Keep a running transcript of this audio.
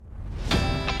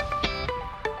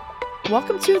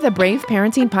Welcome to the Brave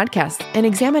Parenting Podcast, an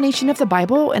examination of the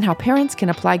Bible and how parents can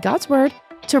apply God's Word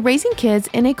to raising kids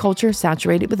in a culture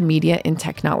saturated with media and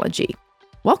technology.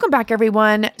 Welcome back,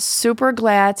 everyone. Super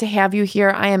glad to have you here.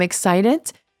 I am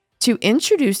excited to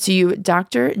introduce to you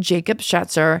Dr. Jacob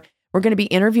Shatzer. We're going to be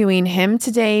interviewing him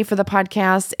today for the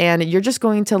podcast, and you're just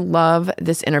going to love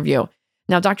this interview.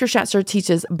 Now, Dr. Shatzer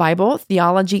teaches Bible,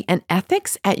 theology, and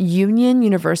ethics at Union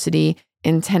University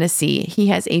in Tennessee. He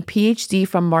has a PhD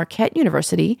from Marquette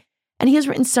University, and he has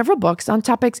written several books on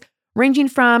topics ranging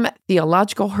from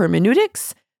theological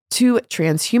hermeneutics to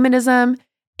transhumanism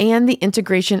and the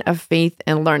integration of faith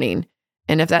and learning.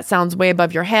 And if that sounds way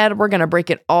above your head, we're going to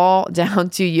break it all down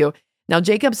to you. Now,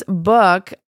 Jacob's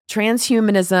book,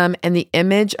 Transhumanism and the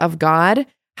Image of God,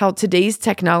 How Today's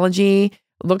Technology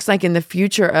Looks Like in the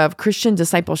Future of Christian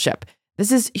Discipleship.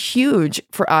 This is huge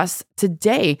for us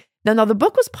today. Now, the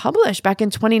book was published back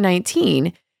in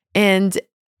 2019, and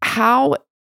how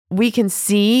we can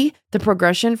see the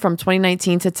progression from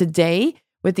 2019 to today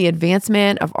with the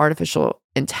advancement of artificial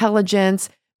intelligence,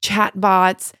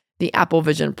 chatbots, the Apple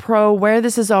Vision Pro, where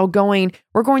this is all going.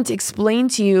 We're going to explain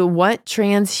to you what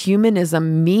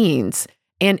transhumanism means.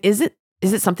 And is it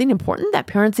something important that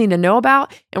parents need to know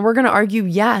about? And we're going to argue,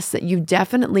 yes, that you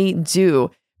definitely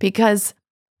do, because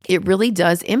it really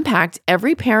does impact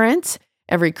every parent,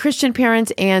 every Christian parent,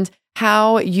 and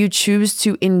how you choose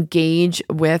to engage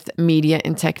with media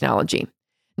and technology.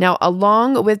 Now,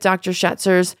 along with Dr.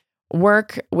 Shatzer's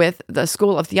work with the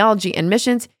School of Theology and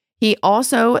Missions, he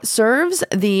also serves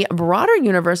the broader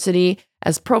university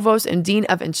as provost and dean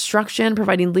of instruction,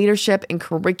 providing leadership in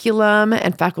curriculum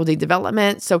and faculty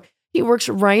development. So he works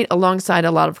right alongside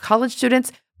a lot of college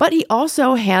students, but he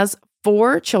also has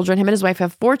 4 children. Him and his wife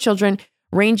have 4 children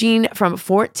ranging from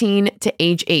 14 to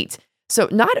age 8. So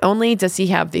not only does he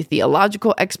have the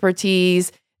theological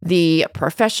expertise, the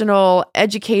professional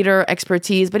educator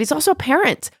expertise, but he's also a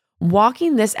parent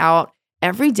walking this out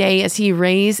every day as he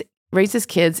raises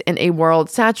kids in a world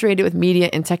saturated with media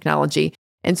and technology.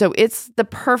 And so it's the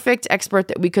perfect expert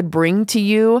that we could bring to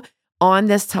you on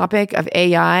this topic of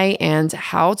AI and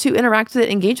how to interact with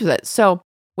it, engage with it. So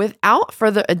without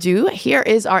further ado, here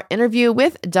is our interview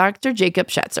with Dr. Jacob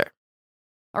Shatzer.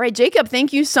 All right, Jacob,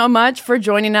 thank you so much for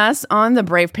joining us on the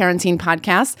Brave Parenting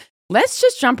Podcast. Let's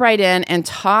just jump right in and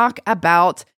talk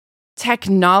about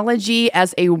technology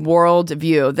as a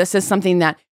worldview. This is something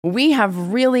that we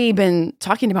have really been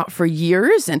talking about for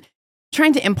years and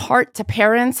trying to impart to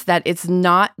parents that it's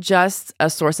not just a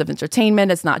source of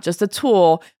entertainment, it's not just a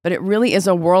tool, but it really is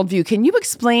a worldview. Can you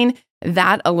explain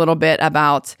that a little bit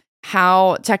about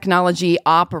how technology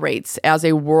operates as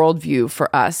a worldview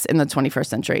for us in the 21st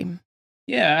century?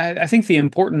 Yeah, I think the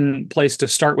important place to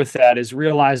start with that is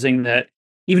realizing that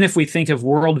even if we think of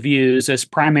worldviews as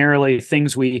primarily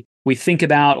things we think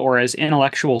about or as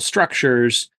intellectual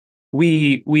structures,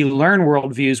 we learn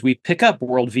worldviews, we pick up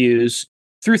worldviews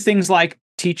through things like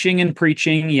teaching and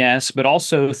preaching, yes, but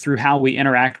also through how we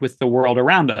interact with the world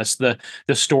around us, the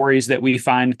stories that we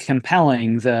find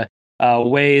compelling, the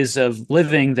ways of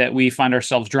living that we find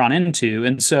ourselves drawn into.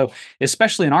 And so,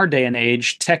 especially in our day and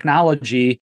age,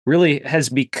 technology really has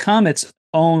become its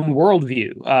own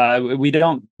worldview. We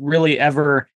don't really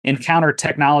ever encounter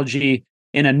technology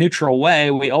in a neutral way.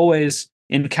 We always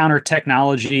encounter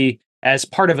technology as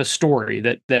part of a story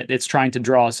that it's trying to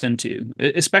draw us into,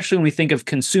 especially when we think of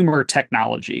consumer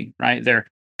technology, right?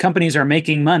 Companies are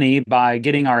making money by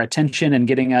getting our attention and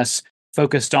getting us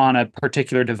focused on a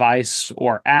particular device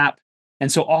or app.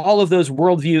 And so all of those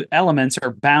worldview elements are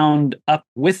bound up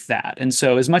with that. And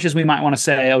so as much as we might want to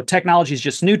say, oh, technology is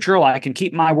just neutral, I can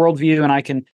keep my worldview and I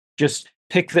can just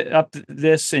pick up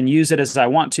this and use it as I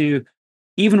want to,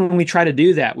 even when we try to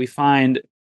do that, we find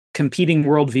competing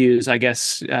worldviews, I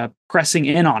guess, pressing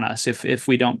in on us if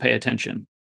we don't pay attention.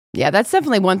 Yeah, that's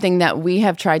definitely one thing that we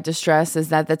have tried to stress is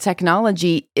that the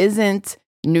technology isn't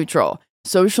neutral.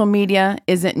 Social media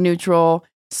isn't neutral.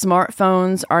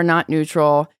 Smartphones are not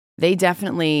neutral. They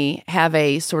definitely have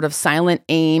a sort of silent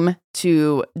aim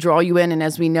to draw you in. And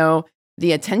as we know,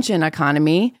 the attention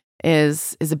economy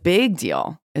is a big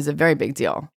deal, is a very big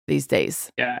deal these days.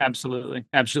 Yeah, absolutely.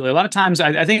 Absolutely. A lot of times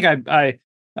I think I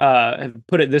have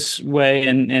put it this way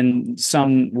in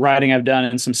some writing I've done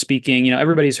and some speaking. You know,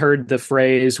 everybody's heard the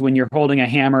phrase, when you're holding a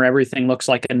hammer, everything looks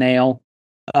like a nail.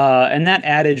 And that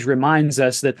adage reminds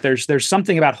us that there's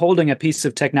something about holding a piece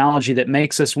of technology that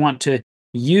makes us want to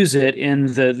use it in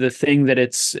the thing that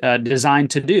it's designed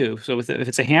to do. So if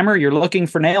it's a hammer, you're looking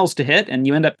for nails to hit, and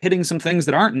you end up hitting some things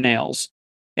that aren't nails.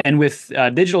 And with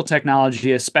digital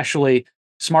technology, especially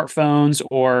smartphones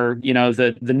or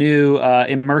the new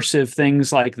immersive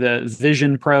things like the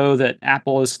Vision Pro that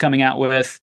Apple is coming out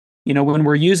with. When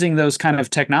we're using those kind of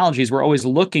technologies, we're always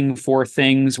looking for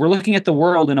things. We're looking at the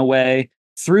world in a way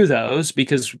through those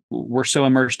because we're so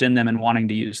immersed in them and wanting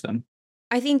to use them.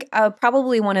 I think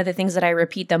probably one of the things that I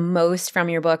repeat the most from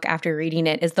your book after reading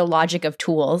it is the logic of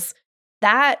tools.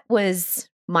 That was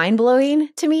mind-blowing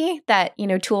to me that,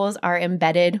 tools are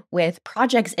embedded with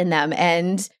projects in them.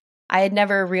 And I had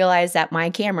never realized that my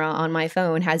camera on my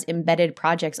phone has embedded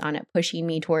projects on it, pushing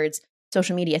me towards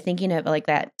social media, thinking of it like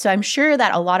that. So I'm sure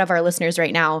that a lot of our listeners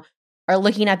right now are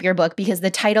looking up your book because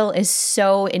the title is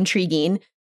so intriguing.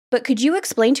 But could you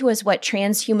explain to us what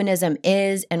transhumanism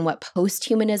is and what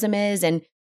posthumanism is, and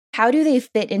how do they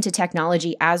fit into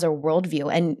technology as a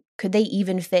worldview? And could they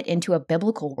even fit into a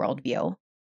biblical worldview?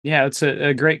 Yeah, it's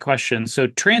a great question. So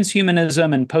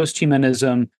transhumanism and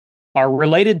posthumanism are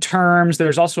related terms.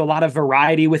 There's also a lot of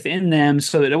variety within them,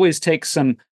 so it always takes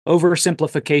some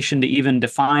oversimplification to even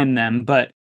define them.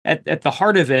 But at the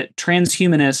heart of it,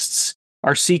 transhumanists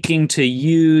are seeking to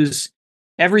use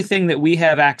everything that we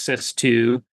have access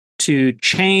to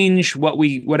change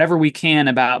whatever we can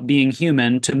about being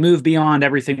human, to move beyond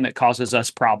everything that causes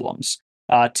us problems,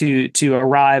 to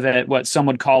arrive at what some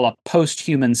would call a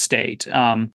post-human state.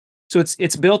 So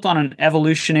it's built on an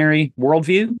evolutionary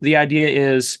worldview. The idea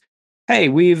is, hey,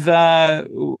 we've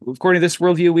according to this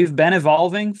worldview, we've been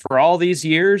evolving for all these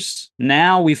years.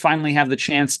 Now we finally have the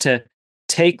chance to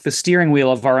take the steering wheel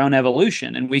of our own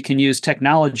evolution, and we can use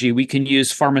technology, we can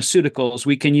use pharmaceuticals,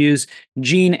 we can use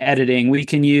gene editing, we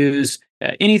can use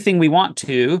anything we want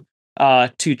to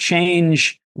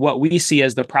change what we see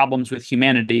as the problems with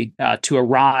humanity, to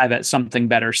arrive at something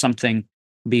better, something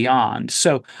beyond.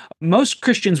 So most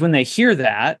Christians, when they hear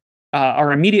that,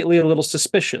 are immediately a little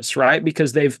suspicious, right?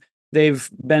 Because they've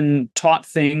been taught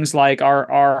things like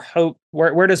our hope.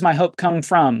 Where does my hope come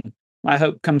from? My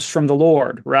hope comes from the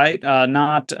Lord, right?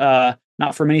 Not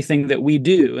from anything that we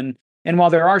do. And while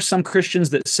there are some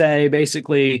Christians that say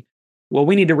basically, well,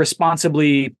 we need to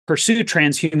responsibly pursue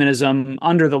transhumanism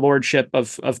under the lordship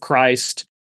of Christ,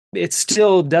 it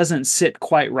still doesn't sit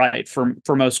quite right for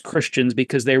most Christians,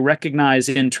 because they recognize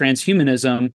in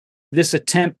transhumanism this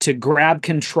attempt to grab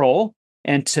control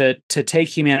and to take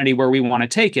humanity where we want to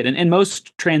take it. And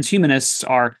most transhumanists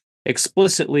are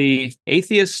explicitly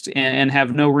atheist and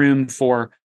have no room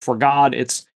for God.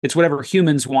 It's whatever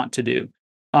humans want to do.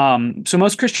 So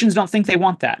most Christians don't think they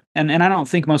want that. And I don't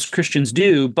think most Christians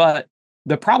do. But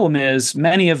the problem is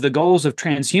many of the goals of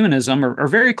transhumanism are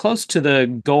very close to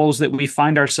the goals that we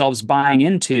find ourselves buying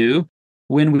into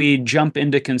when we jump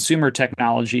into consumer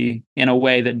technology in a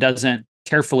way that doesn't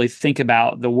carefully think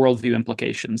about the worldview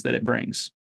implications that it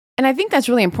brings. And I think that's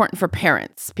really important for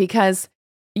parents, because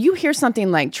you hear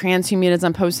something like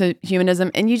transhumanism,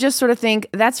 posthumanism, and you just sort of think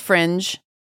that's fringe.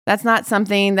 That's not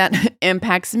something that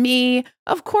impacts me.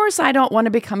 Of course, I don't want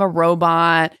to become a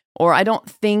robot, or I don't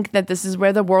think that this is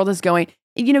where the world is going.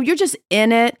 You're just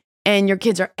in it, and your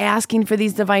kids are asking for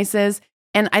these devices.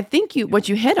 And I think what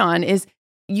you hit on is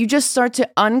you just start to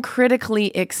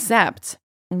uncritically accept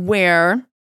where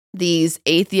these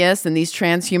atheists and these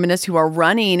transhumanists who are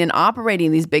running and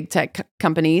operating these big tech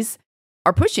companies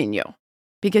are pushing you,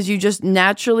 because you just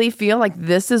naturally feel like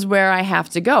this is where I have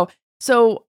to go.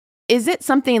 So is it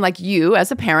something like you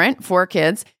as a parent for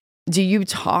kids, do you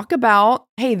talk about,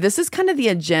 hey, this is kind of the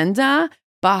agenda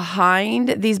behind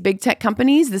these big tech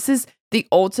companies? This is the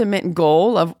ultimate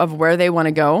goal of where they want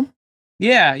to go?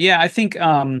 Yeah. I think,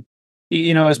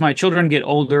 as my children get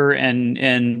older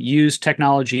and use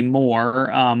technology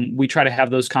more, we try to have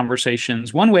those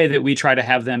conversations. One way that we try to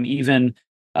have them even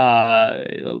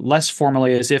less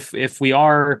formally is if we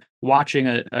are watching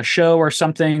a show or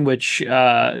something, which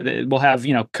will have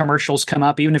commercials come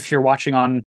up, even if you're watching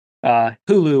on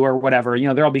Hulu or whatever,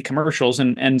 there'll be commercials,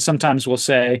 and sometimes we'll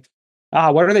say,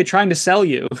 what are they trying to sell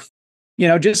you?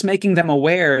 Just making them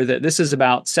aware that this is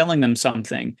about selling them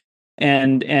something.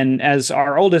 And as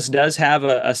our oldest does have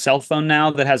a cell phone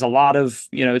now that has a lot of,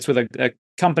 it's with a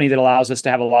company that allows us to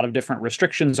have a lot of different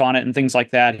restrictions on it and things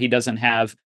like that. He doesn't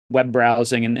have web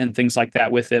browsing and things like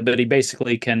that with it, but he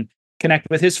basically can connect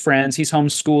with his friends. He's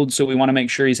homeschooled, so we want to make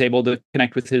sure he's able to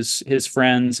connect with his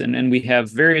friends, and we have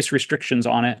various restrictions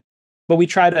on it. But we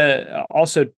try to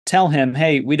also tell him,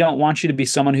 hey, we don't want you to be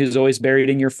someone who's always buried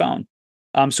in your phone.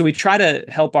 So we try to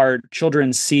help our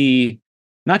children see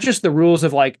not just the rules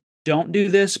of like, don't do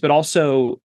this, but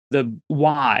also the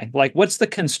why. Like, what's the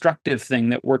constructive thing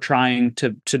that we're trying to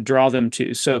draw them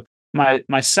to? So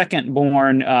my second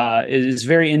born is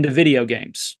very into video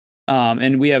games.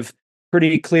 And we have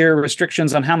pretty clear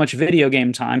restrictions on how much video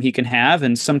game time he can have,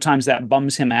 and sometimes that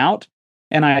bums him out.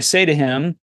 And I say to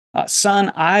him,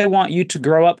 son, I want you to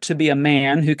grow up to be a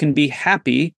man who can be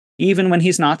happy even when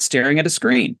he's not staring at a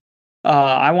screen.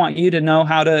 I want you to know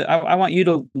how to, I want you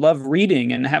to love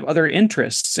reading and have other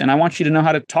interests. And I want you to know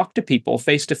how to talk to people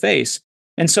face to face.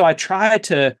 And so I try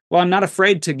to, well, I'm not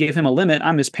afraid to give him a limit.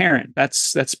 I'm his parent.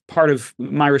 That's part of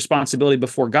my responsibility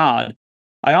before God.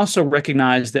 I also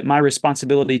recognize that my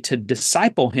responsibility to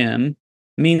disciple him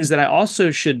means that I also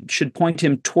should point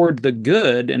him toward the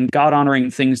good and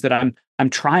God-honoring things that I'm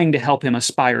trying to help him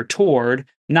aspire toward,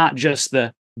 not just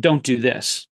the don't do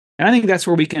this. And I think that's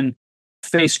where we can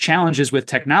face challenges with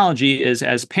technology is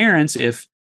as parents, if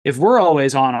we're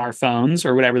always on our phones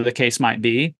or whatever the case might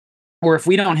be, or if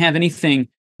we don't have anything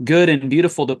good and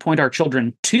beautiful to point our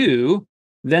children to,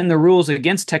 then the rules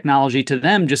against technology to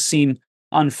them just seem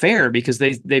unfair because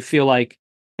they feel like,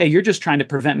 hey, you're just trying to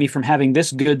prevent me from having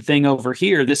this good thing over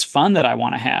here, this fun that I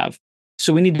want to have.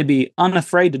 So we need to be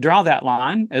unafraid to draw that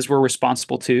line as we're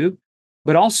responsible to,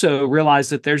 but also realize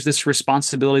that there's this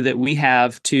responsibility that we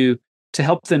have to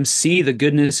help them see the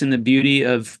goodness and the beauty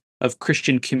of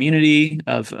Christian community,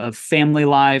 of family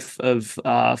life, of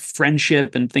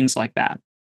friendship, and things like that.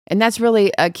 And that's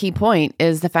really a key point,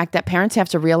 is the fact that parents have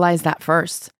to realize that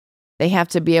first. They have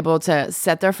to be able to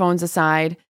set their phones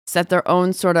aside, set their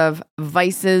own sort of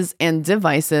vices and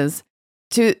devices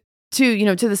to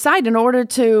the side in order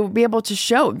to be able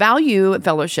to value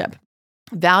fellowship,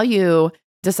 value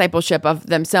discipleship of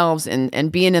themselves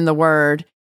and being in the Word,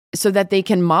 so that they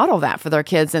can model that for their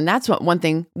kids. And that's one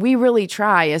thing we really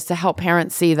try is to help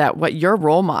parents see that what you're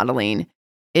role modeling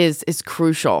is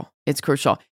crucial. It's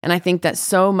crucial. And I think that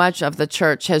so much of the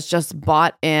church has just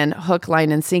bought in hook,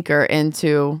 line, and sinker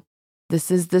into this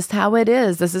is how it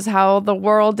is. This is how the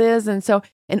world is. And so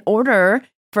in order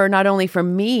for not only for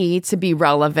me to be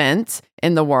relevant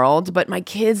in the world, but my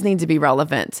kids need to be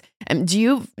relevant. And do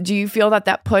you feel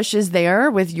that push is there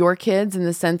with your kids in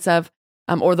the sense of,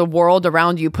 or the world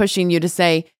around you pushing you to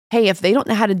say, hey, if they don't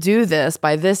know how to do this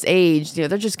by this age,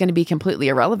 they're just going to be completely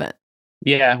irrelevant?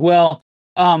 Yeah, well,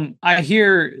 I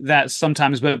hear that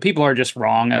sometimes, but people are just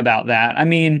wrong about that. I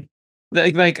mean,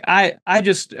 I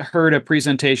just heard a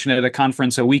presentation at a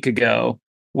conference a week ago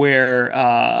where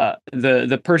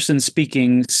the person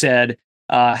speaking said,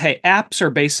 hey, apps are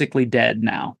basically dead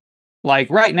now. Like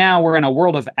right now, we're in a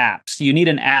world of apps. You need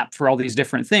an app for all these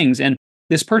different things. And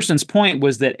this person's point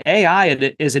was that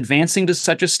AI is advancing to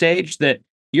such a stage that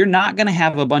you're not going to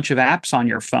have a bunch of apps on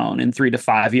your phone in 3 to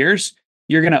 5 years.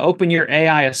 You're going to open your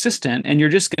AI assistant and you're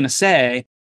just going to say,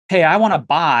 hey, I want to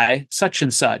buy such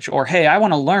and such, or hey, I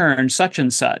want to learn such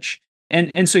and such.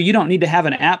 And so you don't need to have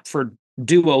an app for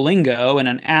Duolingo and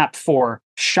an app for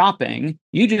shopping.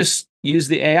 You just use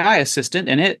the AI assistant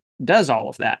and it does all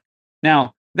of that.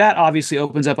 Now, that obviously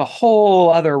opens up a whole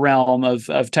other realm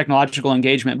of technological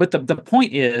engagement. But the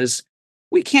point is,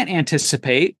 we can't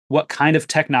anticipate what kind of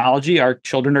technology our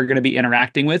children are going to be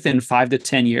interacting with in 5 to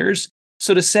 10 years.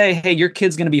 So to say, hey, your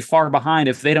kid's going to be far behind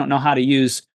if they don't know how to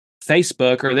use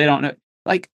Facebook or they don't know,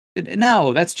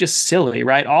 no, that's just silly,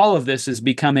 right? All of this is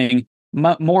becoming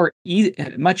much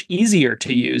easier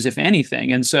to use, if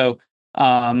anything. And so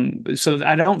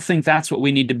I don't think that's what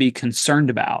we need to be concerned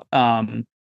about.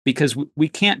 Because we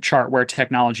can't chart where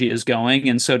technology is going.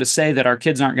 And so to say that our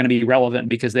kids aren't going to be relevant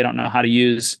because they don't know how to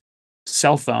use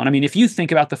cell phone. I mean, if you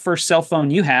think about the first cell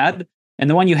phone you had and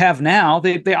the one you have now,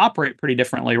 they operate pretty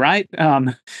differently, right?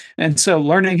 And so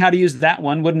learning how to use that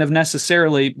one wouldn't have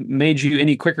necessarily made you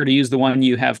any quicker to use the one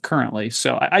you have currently.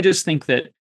 So I just think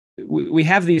that we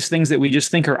have these things that we just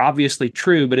think are obviously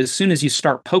true, but as soon as you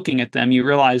start poking at them, you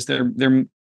realize they're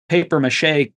paper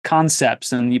mache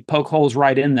concepts and you poke holes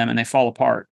right in them and they fall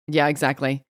apart. Yeah,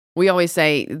 exactly. We always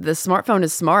say the smartphone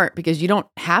is smart because you don't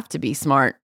have to be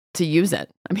smart to use it.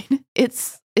 I mean,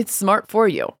 it's smart for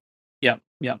you. Yep.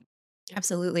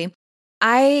 Absolutely.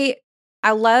 I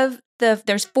love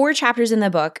there's 4 chapters in the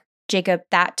book, Jacob,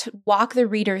 that walk the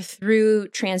reader through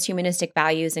transhumanistic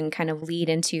values and kind of lead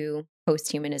into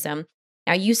posthumanism.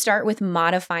 Now, you start with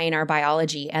modifying our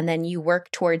biology, and then you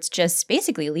work towards just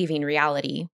basically leaving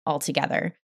reality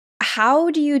altogether. How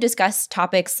do you discuss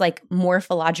topics like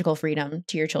morphological freedom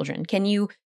to your children? Could you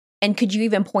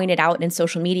even point it out in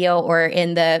social media or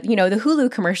in the Hulu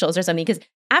commercials or something? Because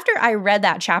after I read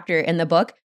that chapter in the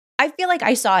book, I feel like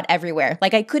I saw it everywhere.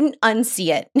 Like I couldn't unsee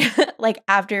it, like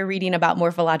after reading about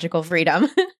morphological freedom.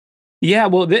 Yeah,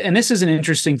 well, and this is an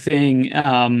interesting thing.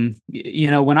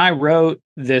 When I wrote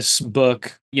this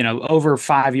book, over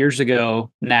 5 years ago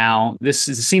now,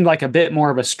 seemed like a bit more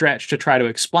of a stretch to try to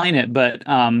explain it. But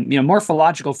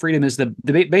morphological freedom is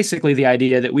basically the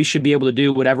idea that we should be able to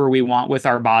do whatever we want with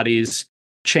our bodies,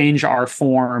 change our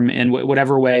form in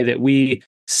whatever way that we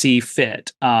see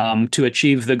fit, to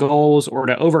achieve the goals or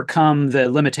to overcome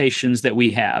the limitations that we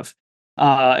have.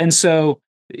 And so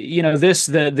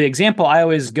the example I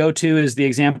always go to is the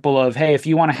example of, hey, if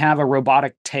you want to have a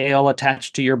robotic tail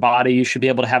attached to your body, you should be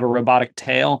able to have a robotic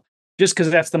tail. Just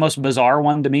because that's the most bizarre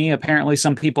one to me. Apparently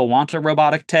some people want a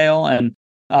robotic tail, and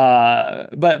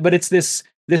but it's this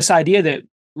idea that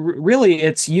really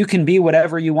it's you can be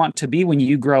whatever you want to be when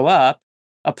you grow up,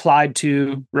 applied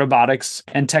to robotics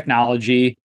and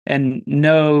technology, and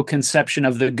no conception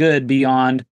of the good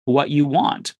beyond what you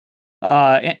want.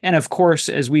 And of course,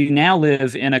 as we now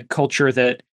live in a culture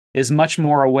that is much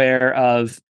more aware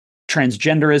of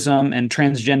transgenderism and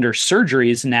transgender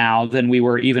surgeries now than we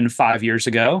were even 5 years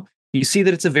ago, you see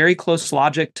that it's a very close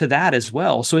logic to that as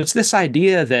well. So it's this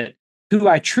idea that who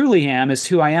I truly am is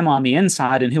who I am on the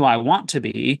inside and who I want to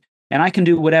be, and I can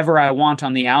do whatever I want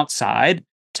on the outside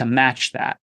to match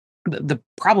that. The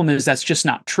problem is that's just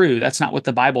not true. That's not what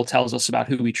the Bible tells us about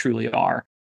who we truly are.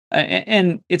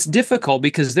 And it's difficult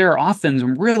because there are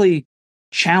often really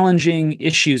challenging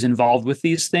issues involved with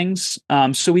these things.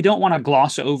 So we don't want to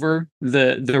gloss over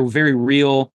the very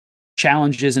real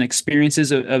challenges and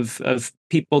experiences of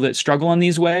people that struggle in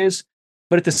these ways.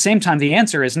 But at the same time, the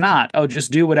answer is not, oh,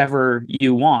 just do whatever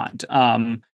you want.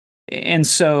 And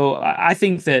so I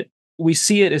think that we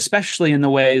see it especially in the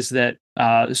ways that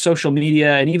social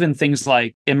media and even things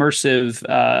like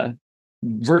immersive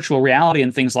virtual reality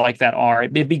and things like that are.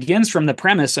 It begins from the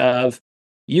premise of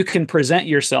you can present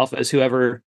yourself as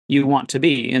whoever you want to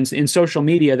be. In social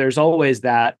media, there's always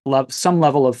that some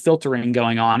level of filtering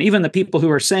going on. Even the people who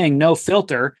are saying no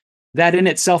filter, that in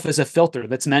itself is a filter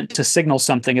that's meant to signal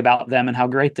something about them and how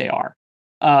great they are.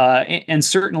 And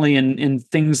certainly in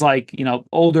things like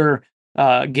older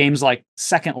games like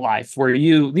Second Life, where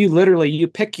you literally you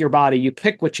pick your body, you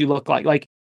pick what you look like. Like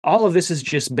all of this is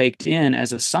just baked in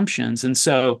as assumptions, and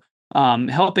so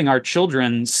helping our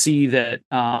children see that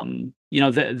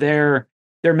that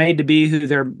they're made to be who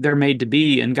they're made to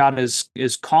be, and God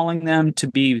is calling them to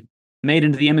be made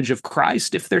into the image of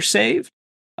Christ if they're saved.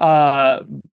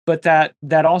 But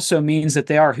that also means that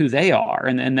they are who they are,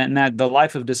 and that the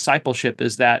life of discipleship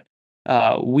is that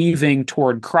weaving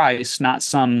toward Christ, not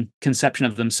some conception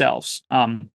of themselves.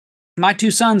 My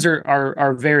two sons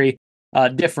are very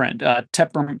different,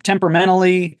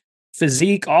 temperamentally,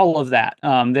 physique, all of that.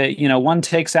 One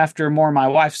takes after more my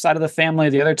wife's side of the family,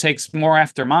 the other takes more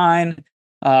after mine.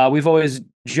 We've always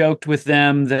joked with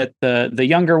them that the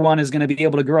younger one is going to be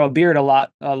able to grow a beard a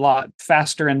lot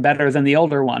faster and better than the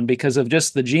older one because of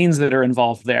just the genes that are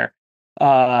involved there.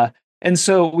 And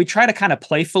so we try to kind of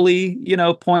playfully,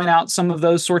 point out some of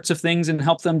those sorts of things and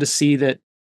help them to see that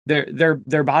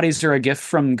their bodies are a gift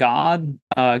from God,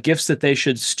 gifts that they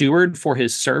should steward for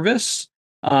His service,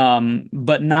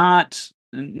 but not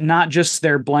just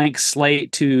their blank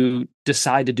slate to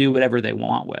decide to do whatever they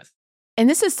want with. And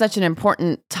this is such an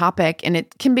important topic, and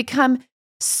it can become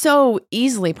so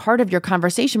easily part of your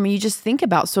conversation when you just think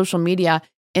about social media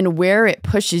and where it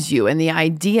pushes you and the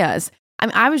ideas.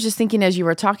 I was just thinking as you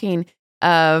were talking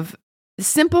of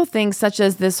simple things such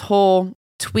as this whole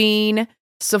tween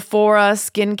Sephora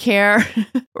skincare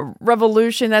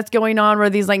revolution that's going on, where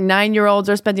these like 9-year-olds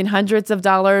are spending hundreds of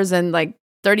dollars and like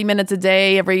 30 minutes a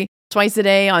day, twice a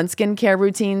day on skincare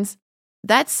routines.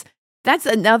 That's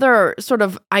another sort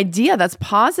of idea that's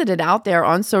posited out there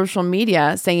on social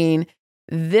media saying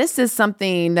this is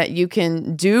something that you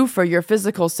can do for your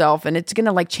physical self and it's going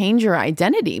to like change your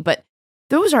identity. But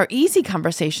those are easy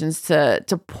conversations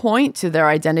to point to their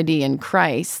identity in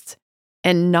Christ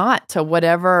and not to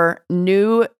whatever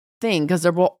new thing, because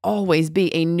there will always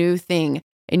be a new thing,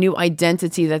 a new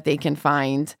identity that they can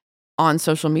find on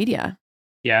social media.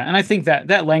 Yeah, and I think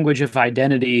that language of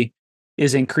identity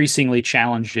is increasingly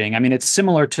challenging. I mean, it's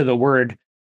similar to the word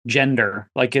gender.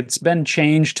 Like it's been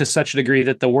changed to such a degree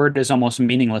that the word is almost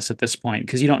meaningless at this point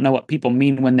because you don't know what people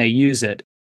mean when they use it.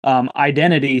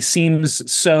 Identity seems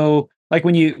so like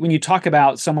when you talk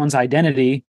about someone's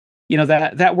identity,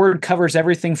 that word covers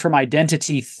everything from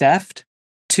identity theft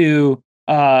to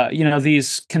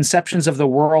these conceptions of the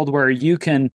world where you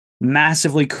can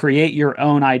massively create your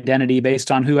own identity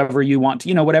based on whoever you want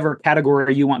to, whatever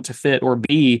category you want to fit or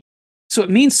be. So it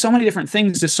means so many different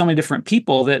things to so many different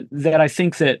people that I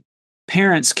think that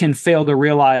parents can fail to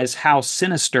realize how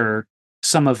sinister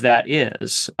some of that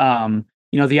is.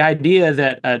 The idea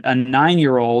that a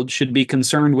 9-year-old should be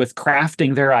concerned with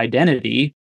crafting their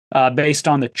identity based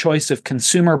on the choice of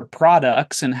consumer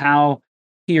products and how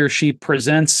he or she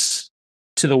presents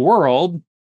to the world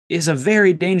is a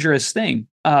very dangerous thing.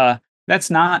 That's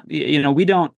not, we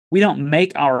don't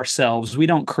make ourselves, we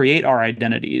don't create our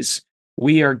identities.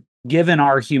 We are given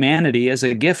our humanity as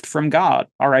a gift from God.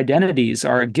 Our identities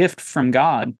are a gift from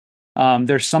God.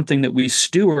 There's something that we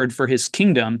steward for his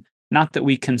kingdom, not that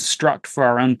we construct for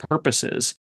our own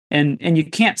purposes. And you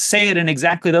can't say it in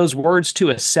exactly those words to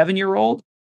a 7-year-old,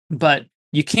 but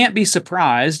you can't be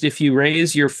surprised if you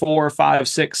raise your 4, 5,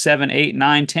 6, 7, 8,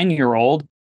 9, 10-year-old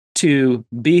to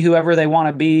be whoever they want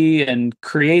to be and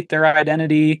create their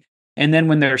identity. And then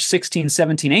when they're 16,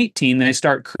 17, 18, they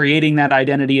start creating that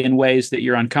identity in ways that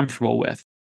you're uncomfortable with.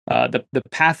 The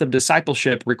path of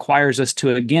discipleship requires us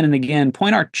to again and again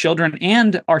point our children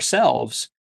and ourselves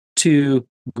to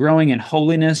growing in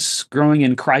holiness, growing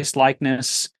in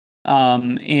Christ-likeness,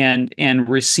 and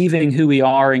receiving who we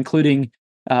are, including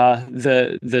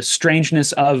the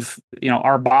strangeness of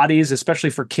our bodies, especially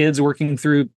for kids working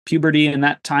through puberty in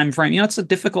that time frame. It's a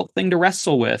difficult thing to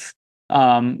wrestle with,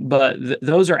 but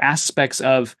those are aspects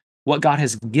of what God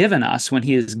has given us when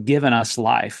He has given us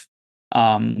life,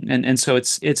 and so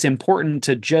it's important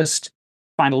to just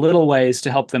find little ways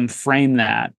to help them frame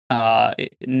that,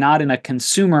 not in a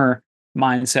consumer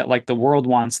mindset like the world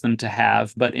wants them to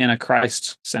have, but in a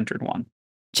Christ-centered one.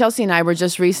 Chelsea and I were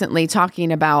just recently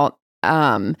talking about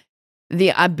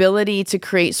the ability to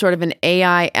create sort of an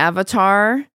AI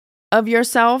avatar of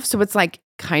yourself. So it's like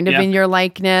kind of in your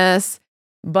likeness,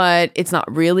 but it's not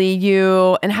really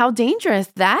you. And how dangerous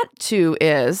that too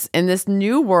is in this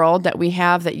new world that we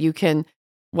have, that you can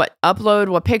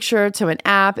upload a picture to an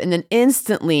app and then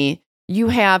instantly you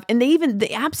have, and the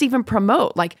apps even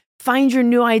promote like find your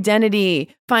new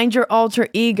identity, find your alter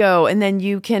ego, and then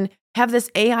you can have this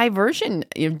AI version,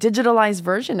 digitalized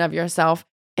version of yourself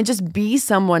and just be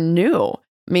someone new.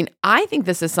 I mean, I think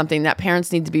this is something that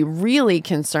parents need to be really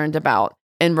concerned about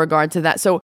in regard to that.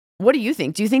 So what do you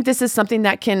think? Do you think this is something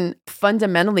that can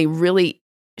fundamentally really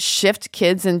shift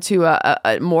kids into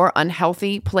a more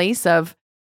unhealthy place of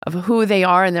who they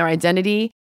are and their identity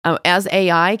as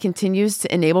AI continues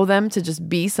to enable them to just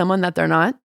be someone that they're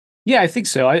not? Yeah, I think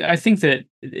so. I think that,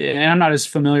 and I'm not as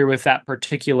familiar with that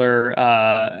particular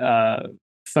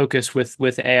focus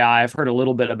with AI. I've heard a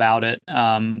little bit about it,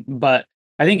 but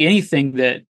I think anything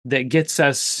that gets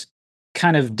us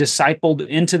kind of discipled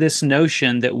into this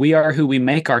notion that we are who we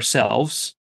make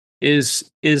ourselves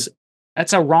is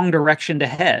that's a wrong direction to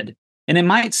head. And it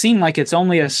might seem like it's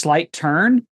only a slight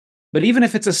turn, but even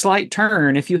if it's a slight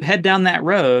turn, if you head down that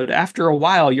road, after a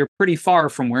while, you're pretty far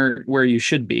from where you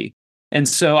should be. And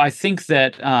so I think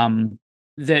that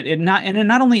it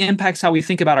not only impacts how we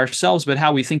think about ourselves, but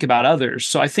how we think about others.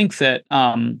 So I think that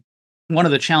one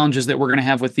of the challenges that we're going to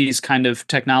have with these kind of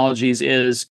technologies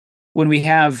is when we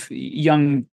have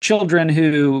young children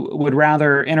who would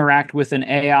rather interact with an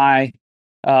AI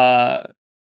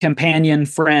companion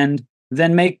friend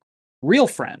than make real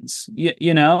friends,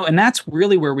 and that's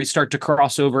really where we start to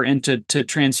cross over into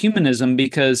transhumanism,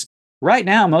 because right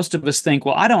now most of us think,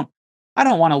 well, I don't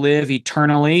want to live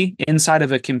eternally inside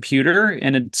of a computer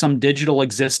in some digital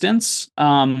existence.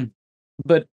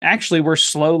 But actually, we're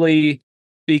slowly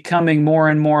becoming more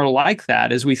and more like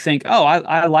that as we think, oh,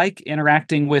 I like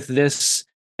interacting with this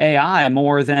AI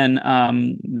more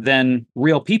than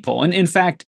real people. And in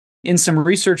fact, in some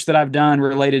research that I've done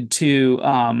related to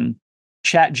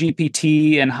Chat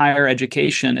GPT and higher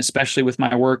education, especially with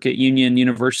my work at Union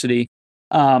University,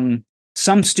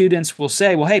 some students will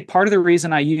say, well, hey, part of the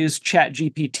reason I use Chat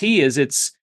GPT is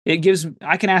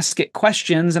I can ask it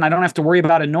questions and I don't have to worry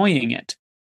about annoying it.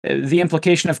 The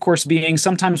implication, of course, being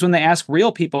sometimes when they ask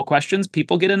real people questions,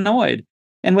 people get annoyed.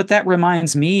 And what that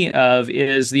reminds me of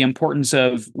is the importance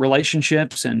of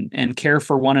relationships and care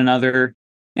for one another.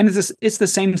 And it's the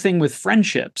same thing with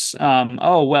friendships.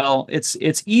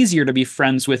 It's easier to be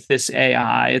friends with this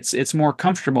AI. It's more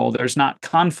comfortable. There's not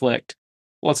conflict.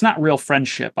 Well, it's not real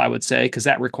friendship, I would say, because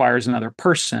that requires another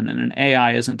person, and an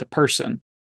AI isn't a person.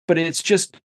 But it's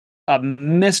just a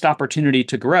missed opportunity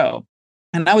to grow.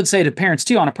 And I would say to parents,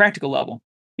 too, on a practical level,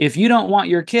 if you don't want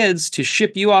your kids to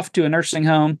ship you off to a nursing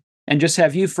home and just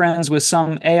have you friends with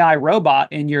some AI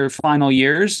robot in your final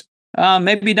years,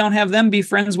 maybe don't have them be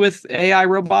friends with AI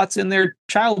robots in their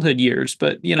childhood years,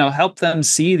 but help them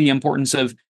see the importance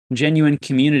of genuine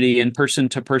community and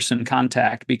person-to-person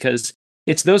contact, because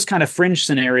it's those kind of fringe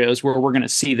scenarios where we're going to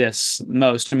see this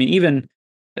most. I mean, even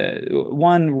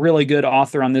one really good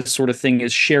author on this sort of thing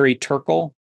is Sherry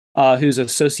Turkle. who's a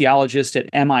sociologist at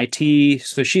MIT.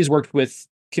 So she's worked with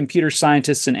computer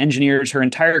scientists and engineers her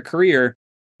entire career.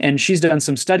 And she's done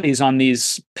some studies on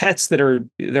these pets they're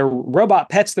robot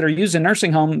pets that are used in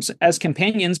nursing homes as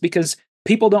companions because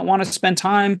people don't want to spend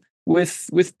time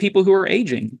with people who are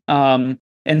aging.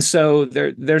 And so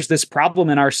there's this problem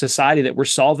in our society that we're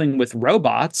solving with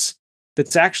robots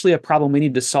that's actually a problem we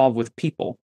need to solve with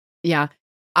people. Yeah.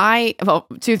 Well,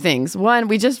 two things. One,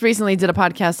 we just recently did a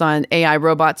podcast on AI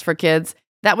robots for kids.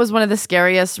 That was one of the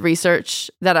scariest research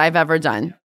that I've ever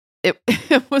done. It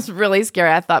was really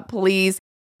scary. I thought, please,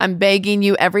 I'm begging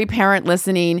you, every parent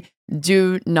listening,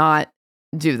 do not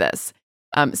do this.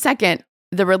 Second,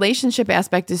 the relationship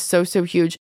aspect is so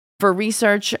huge. For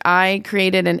research, I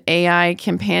created an AI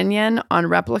companion on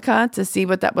Replica to see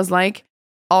what that was like.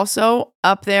 Also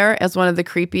up there as one of the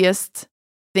creepiest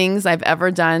things I've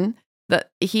ever done. That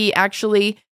he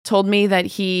actually told me that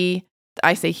he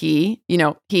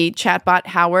chatbot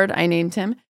Howard, I named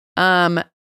him.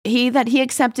 He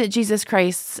accepted Jesus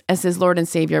Christ as his Lord and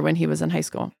Savior when he was in high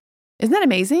school. Isn't that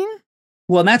amazing?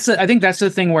 Well, I think that's the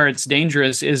thing where it's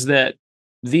dangerous is that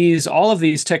all of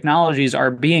these technologies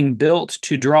are being built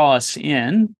to draw us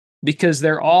in because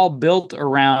they're all built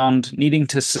around needing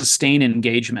to sustain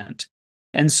engagement.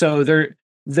 And so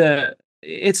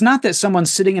it's not that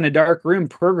someone's sitting in a dark room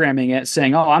programming it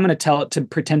saying, oh, I'm going to tell it to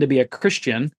pretend to be a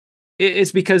Christian.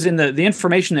 It's because in the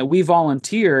information that we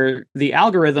volunteer, the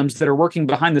algorithms that are working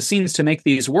behind the scenes to make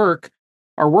these work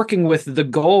are working with the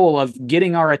goal of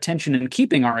getting our attention and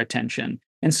keeping our attention.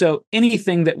 And so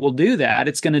anything that will do that,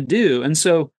 it's going to do. And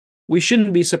so we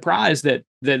shouldn't be surprised that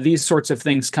these sorts of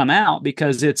things come out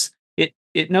because it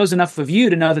knows enough of you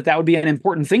to know that would be an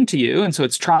important thing to you. And so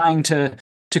it's trying to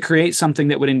create something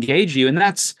that would engage you. And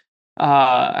that's,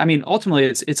 ultimately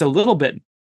it's a little bit,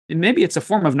 maybe it's a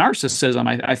form of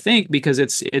narcissism, I think, because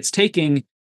it's taking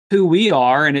who we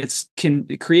are and it's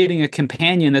creating a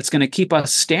companion that's going to keep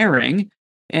us staring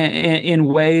in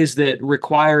ways that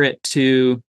require it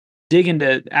to dig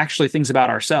into actually things about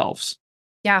ourselves.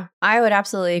 Yeah, I would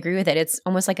absolutely agree with it. It's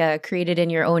almost like a created in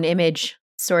your own image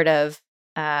sort of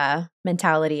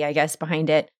mentality, I guess, behind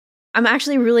it. I'm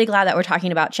actually really glad that we're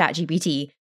talking about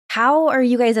ChatGPT. How are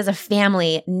you guys as a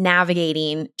family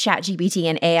navigating ChatGPT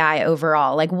and AI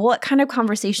overall? Like, what kind of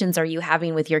conversations are you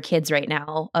having with your kids right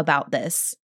now about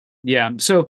this? Yeah,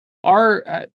 so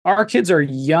our kids are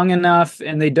young enough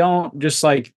and they don't just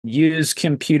like use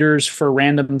computers for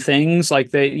random things. Like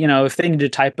if they need to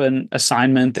type an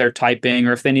assignment, they're typing,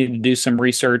 or if they need to do some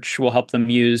research, we'll help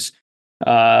them use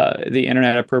the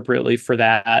internet appropriately for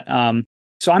that.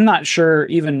 So I'm not sure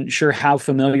how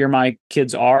familiar my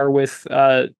kids are with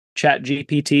Chat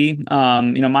GPT.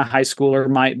 My high schooler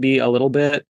might be a little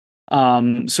bit.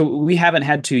 So we haven't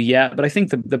had to yet, but I think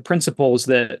the principles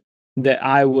that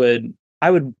I would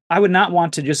not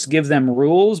want to just give them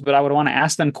rules, but I would want to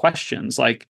ask them questions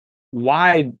like,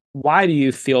 why do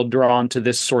you feel drawn to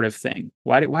this sort of thing?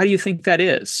 Why do you think that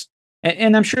is?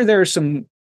 And I'm sure there are some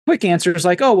quick answers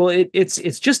like, oh, well,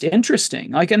 it's just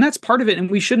interesting. Like, and that's part of it. And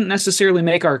we shouldn't necessarily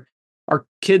make our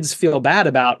kids feel bad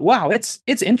about, wow, it's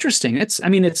interesting.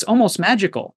 It's almost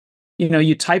magical.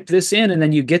 You type this in and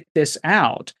then you get this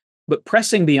out. But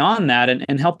pressing beyond that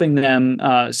and helping them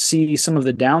see some of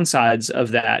the downsides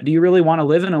of that. Do you really want to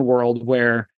live in a world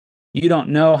where you don't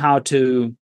know how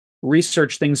to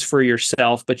research things for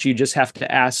yourself, but you just have to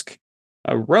ask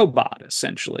a robot,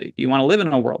 essentially? Do you want to live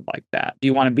in a world like that? Do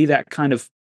you want to be that kind of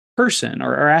person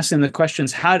or asking the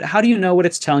questions, how do you know what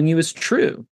it's telling you is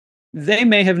true? They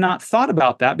may have not thought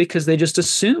about that because they just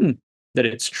assume that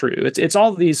it's true. It's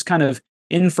all these kind of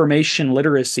information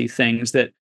literacy things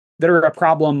that are a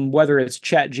problem, whether it's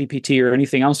Chat GPT or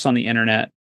anything else on the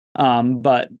internet.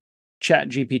 But Chat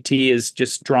GPT is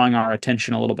just drawing our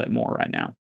attention a little bit more right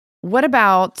now. What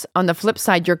about, on the flip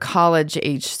side, your college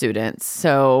age students?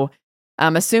 So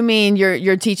I'm assuming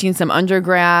you're teaching some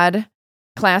undergrad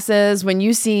classes. When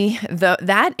you see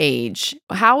that age,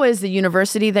 how is the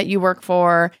university that you work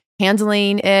for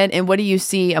handling it? And what do you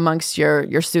see amongst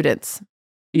your students?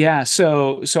 Yeah,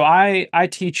 so I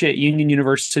teach at Union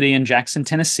University in Jackson,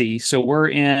 Tennessee. So we're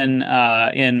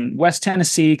in West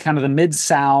Tennessee, kind of the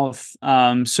Mid-South.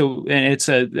 And it's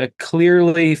a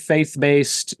clearly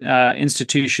faith-based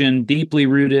institution, deeply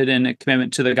rooted in a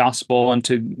commitment to the gospel and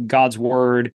to God's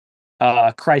word.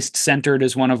 Christ-centered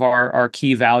is one of our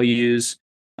key values.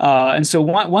 And so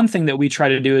one thing that we try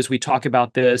to do as we talk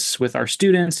about this with our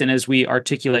students and as we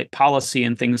articulate policy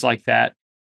and things like that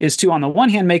is to, on the one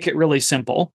hand, make it really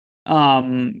simple.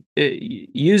 Using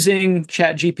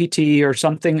ChatGPT or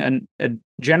something, a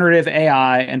generative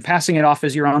AI, and passing it off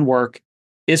as your own work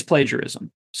is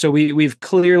plagiarism. So we've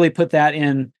clearly put that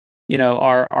in,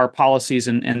 our policies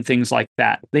and things like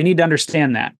that. They need to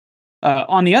understand that.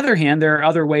 On the other hand, there are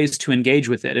other ways to engage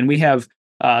with it. And we have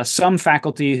some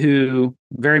faculty who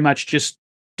very much just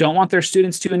don't want their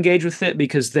students to engage with it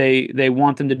because they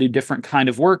want them to do different kind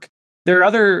of work. There are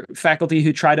other faculty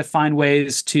who try to find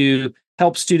ways to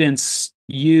help students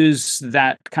use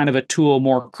that kind of a tool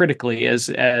more critically as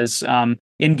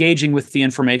engaging with the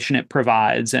information it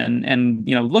provides and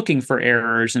looking for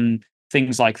errors and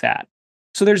things like that.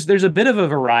 So there's a bit of a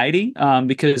variety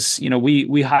because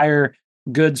we hire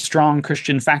good, strong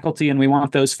Christian faculty, and we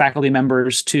want those faculty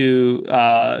members to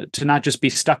not just be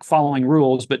stuck following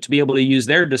rules, but to be able to use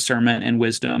their discernment and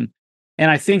wisdom. And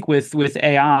I think with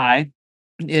AI,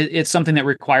 it's something that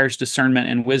requires discernment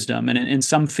and wisdom. And in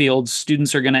some fields,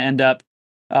 students are going to end up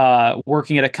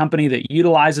working at a company that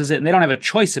utilizes it, and they don't have a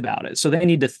choice about it. So they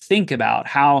need to think about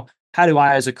how do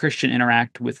I, as a Christian,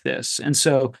 interact with this? And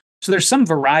so there's some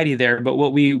variety there. But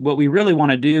what we really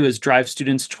want to do is drive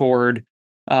students toward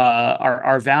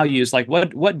our values. Like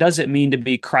what does it mean to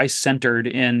be Christ-centered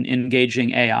in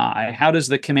engaging AI? How does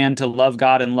the command to love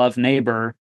God and love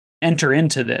neighbor enter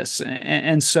into this?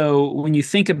 And so when you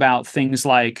think about things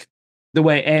like the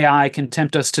way AI can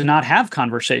tempt us to not have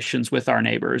conversations with our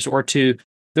neighbors, or to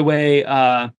the way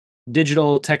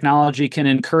digital technology can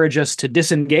encourage us to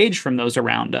disengage from those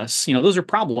around us, those are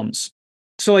problems.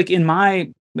 So like in my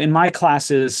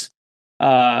classes,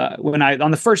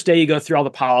 on the first day you go through all the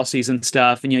policies and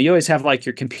stuff, and you always have like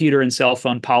your computer and cell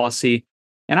phone policy.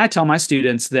 And I tell my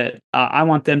students that I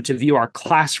want them to view our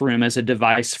classroom as a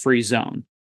device-free zone,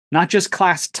 not just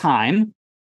class time,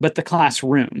 but the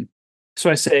classroom. So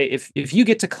I say, if you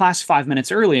get to class 5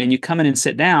 minutes early and you come in and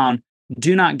sit down,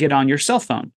 do not get on your cell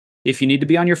phone. If you need to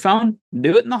be on your phone,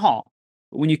 do it in the hall.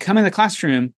 But when you come in the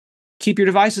classroom, keep your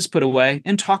devices put away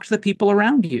and talk to the people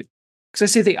around you.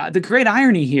 Because I say the great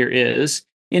irony here is,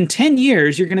 in 10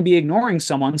 years, you're going to be ignoring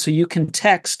someone so you can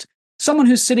text someone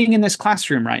who's sitting in this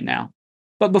classroom right now.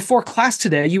 But before class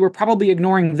today, you were probably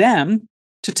ignoring them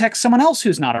to text someone else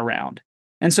who's not around.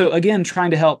 And so again,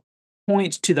 trying to help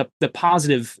point to the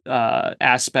positive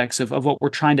aspects of what we're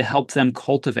trying to help them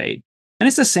cultivate. And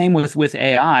it's the same with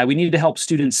AI. We need to help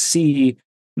students see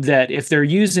that if they're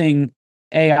using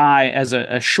AI as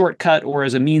a shortcut or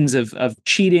as a means of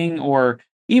cheating, or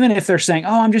even if they're saying,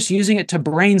 oh, I'm just using it to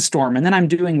brainstorm and then I'm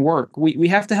doing work, we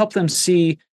have to help them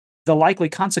see the likely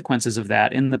consequences of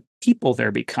that in the people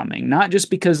they're becoming, not just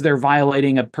because they're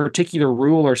violating a particular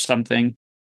rule or something,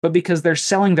 but because they're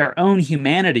selling their own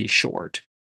humanity short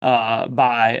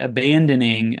by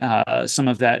abandoning some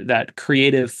of that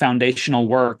creative foundational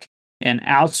work and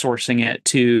outsourcing it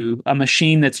to a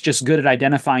machine that's just good at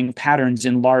identifying patterns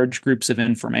in large groups of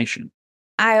information.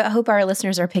 I hope our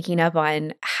listeners are picking up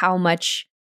on how much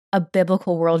a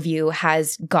biblical worldview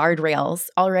has guardrails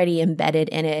already embedded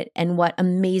in it, and what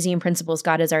amazing principles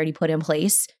God has already put in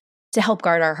place to help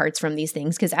guard our hearts from these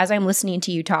things. Because as I'm listening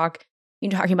to you talk,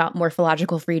 you're talking about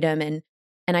morphological freedom and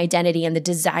identity and the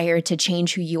desire to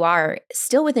change who you are.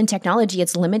 Still within technology,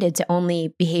 it's limited to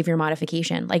only behavior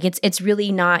modification. Like it's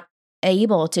really not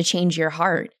able to change your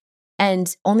heart.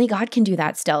 And only God can do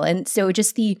that still. And so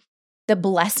just the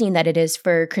blessing that it is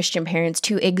for Christian parents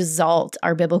to exalt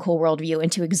our biblical worldview and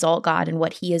to exalt God and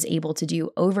what he is able to do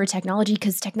over technology,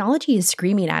 because technology is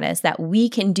screaming at us that we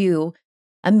can do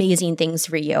amazing things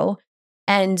for you.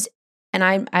 And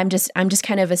I'm just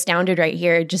kind of astounded right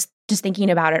here, just thinking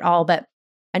about it all. But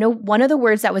I know one of the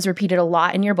words that was repeated a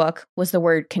lot in your book was the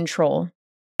word control.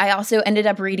 I also ended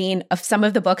up reading some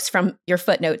of the books from your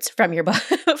footnotes from your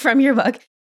book.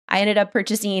 I ended up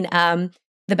purchasing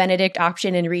the Benedict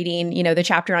option and reading, the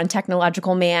chapter on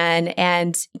technological man.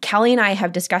 And Kelly and I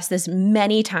have discussed this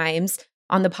many times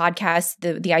on the podcast,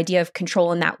 the idea of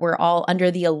control, and that we're all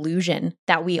under the illusion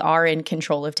that we are in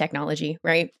control of technology,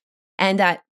 right? And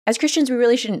that as Christians, we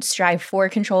really shouldn't strive for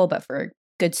control, but for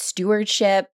good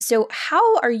stewardship. So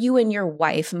how are you and your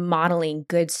wife modeling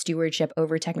good stewardship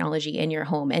over technology in your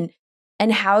home?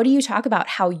 And how do you talk about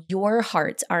how your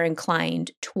hearts are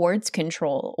inclined towards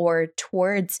control or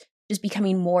towards just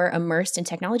becoming more immersed in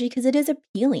technology? Because it is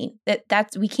appealing.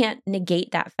 That's we can't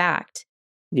negate that fact.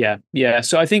 Yeah.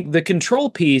 So I think the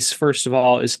control piece, first of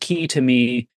all, is key to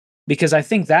me, because I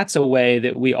think that's a way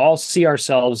that we all see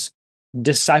ourselves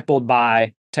discipled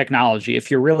by technology,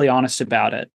 if you're really honest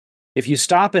about it. If you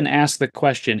stop and ask the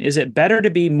question, is it better to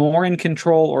be more in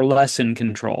control or less in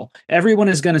control? Everyone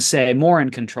is going to say more in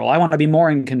control. I want to be more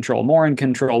in control, more in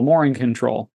control, more in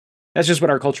control. That's just what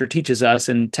our culture teaches us,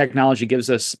 and technology gives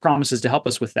us promises to help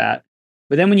us with that.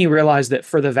 But then when you realize that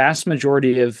for the vast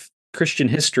majority of Christian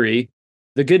history,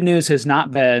 the good news has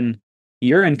not been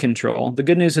you're in control. The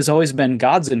good news has always been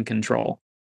God's in control.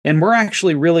 And we're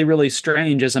actually really, really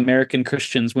strange as American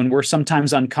Christians when we're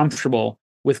sometimes uncomfortable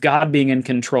with God being in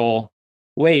control.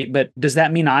 Wait, but does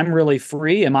that mean I'm really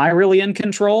free? Am I really in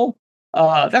control?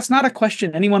 That's not a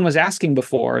question anyone was asking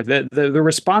before. The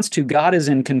response to God is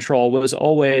in control was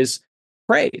always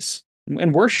praise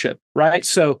and worship, right?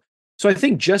 So I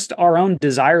think just our own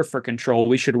desire for control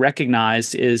we should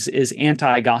recognize is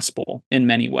anti-gospel in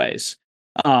many ways.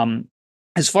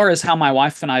 As far as how my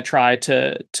wife and I try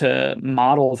to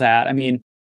model that, I mean,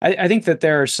 I think that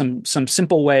there are some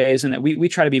simple ways, and that we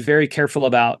try to be very careful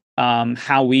about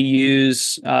how we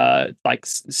use like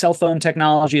cell phone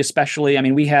technology, especially. I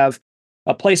mean, we have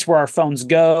a place where our phones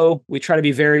go. We try to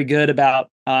be very good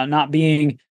about not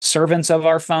being servants of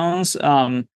our phones.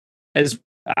 As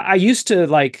I used to,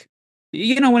 like,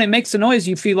 when it makes a noise,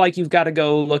 you feel like you've got to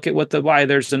go look at why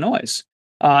there's a noise.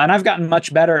 And I've gotten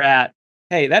much better at,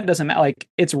 hey, that doesn't matter. Like,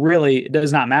 it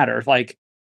does not matter. Like,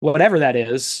 whatever that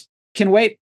is can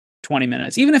wait 20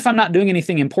 minutes. Even if I'm not doing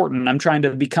anything important, I'm trying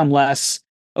to become less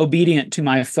obedient to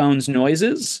my phone's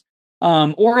noises.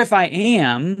 Or if I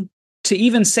am, to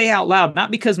even say out loud,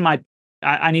 not because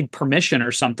I need permission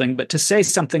or something, but to say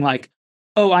something like,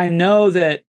 oh, I know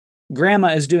that grandma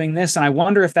is doing this, and I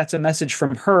wonder if that's a message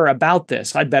from her about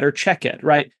this. I'd better check it,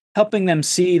 right? Helping them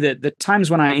see that the times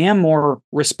when I am more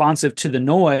responsive to the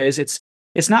noise,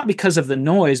 it's not because of the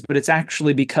noise, but it's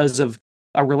actually because of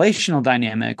a relational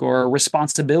dynamic or a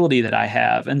responsibility that I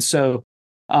have. And so,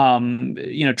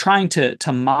 trying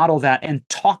to model that and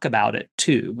talk about it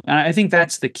too. And I think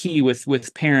that's the key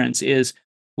with parents is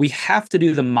we have to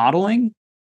do the modeling,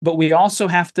 but we also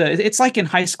have to. It's like in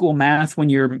high school math when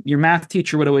your math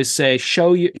teacher would always say,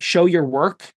 show your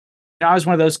work. I was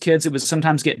one of those kids that would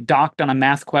sometimes get docked on a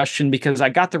math question because I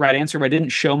got the right answer, but I didn't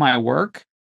show my work.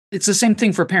 It's the same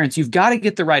thing for parents. You've got to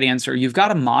get the right answer. You've got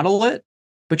to model it,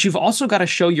 but you've also got to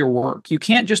show your work. You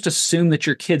can't just assume that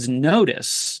your kids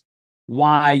notice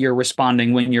why you're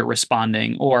responding when you're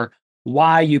responding, or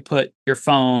why you put your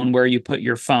phone where you put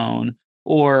your phone,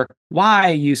 or why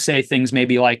you say things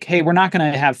maybe like, hey, we're not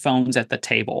going to have phones at the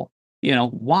table.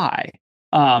 Why?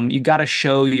 You got to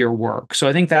show your work. So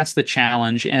I think that's the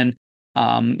challenge. And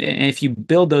if you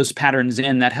build those patterns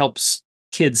in, that helps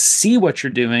kids see what you're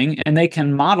doing and they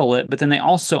can model it, but then they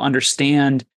also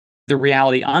understand the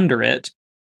reality under it,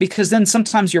 because then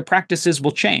sometimes your practices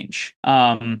will change.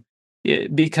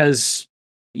 Because,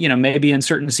 maybe in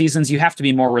certain seasons you have to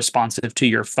be more responsive to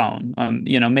your phone.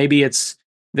 Maybe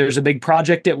there's a big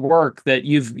project at work that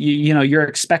you're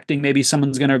expecting maybe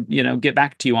someone's going to, get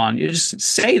back to you on. You just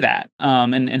say that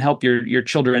and help your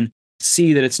children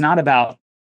see that it's not about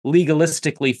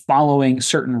legalistically following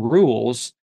certain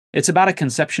rules. It's about a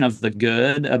conception of the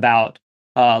good, about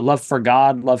love for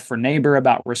God, love for neighbor,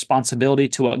 about responsibility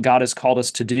to what God has called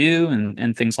us to do,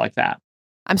 and things like that.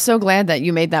 I'm so glad that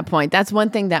you made that point. That's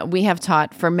one thing that we have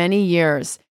taught for many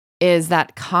years, is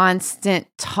that constant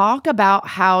talk about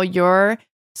how your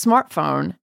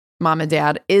smartphone, mom and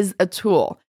dad, is a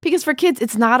tool. Because for kids,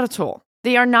 it's not a tool.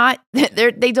 They are not,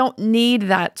 they don't need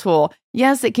that tool.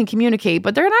 Yes, it can communicate,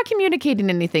 but they're not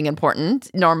communicating anything important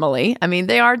normally. I mean,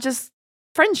 they are just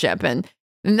friendship, and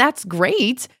that's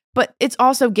great, but it's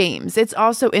also games. It's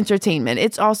also entertainment.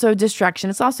 It's also distraction.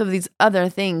 It's also these other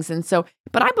things. And so,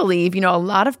 but I believe, a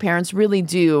lot of parents really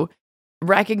do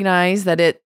recognize that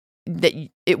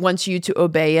it wants you to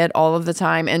obey it all of the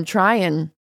time and try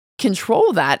and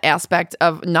control that aspect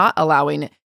of not allowing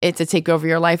it to take over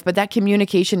your life. But that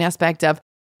communication aspect of,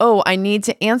 oh, I need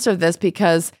to answer this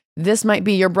because this might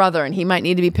be your brother and he might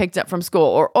need to be picked up from school.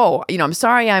 Or, oh, I'm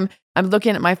sorry, I'm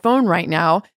looking at my phone right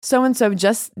now. So-and-so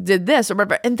just did this or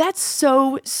whatever. And that's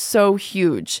so, so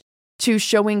huge to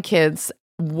showing kids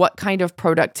what kind of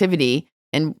productivity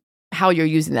and how you're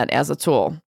using that as a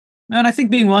tool. And I think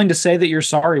being willing to say that you're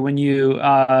sorry when you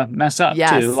mess up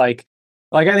too. Like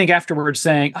I think afterwards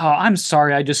saying, oh, I'm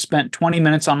sorry, I just spent 20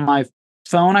 minutes on my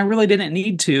phone. I really didn't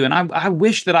need to. And I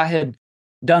wish that I had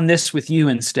done this with you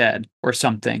instead or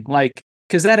something. Like,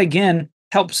 because that again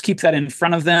helps keep that in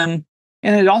front of them.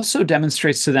 And it also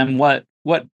demonstrates to them what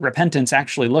repentance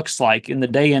actually looks like in the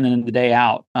day in and the day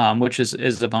out, which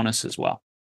is a bonus as well.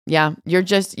 Yeah,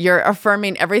 you're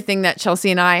affirming everything that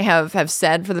Chelsea and I have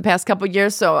said for the past couple of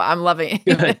years. So I'm loving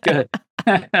it. Good.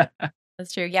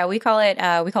 That's true. Yeah, we call it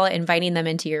inviting them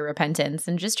into your repentance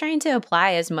and just trying to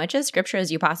apply as much of scripture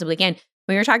as you possibly can.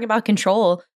 When you're talking about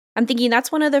control, I'm thinking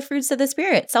that's one of the fruits of the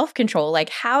Spirit, self-control. Like,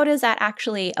 how does that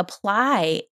actually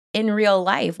apply in real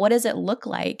life? What does it look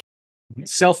like?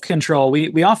 Self-control.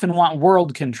 We often want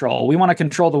world control. We want to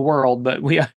control the world, but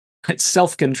it's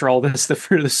self-control. That's the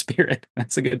fruit of the Spirit.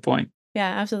 That's a good point. Yeah,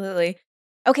 absolutely.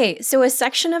 Okay, so a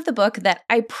section of the book that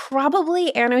I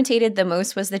probably annotated the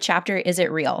most was the chapter, Is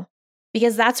It Real?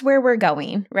 Because that's where we're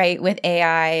going, right? With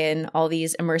AI and all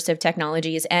these immersive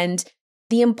technologies and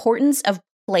the importance of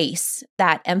place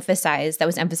that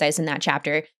was emphasized in that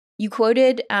chapter. You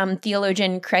quoted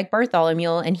theologian Craig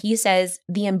Bartholomew, and he says,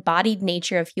 the embodied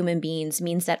nature of human beings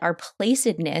means that our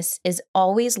placedness is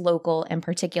always local and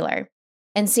particular.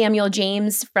 And Samuel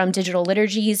James from Digital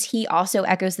Liturgies, he also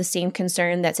echoes the same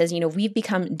concern that says, we've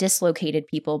become dislocated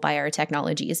people by our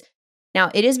technologies.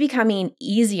 Now, it is becoming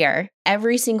easier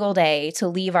every single day to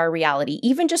leave our reality,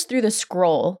 even just through the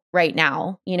scroll right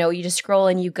now. You just scroll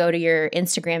and you go to your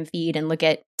Instagram feed and look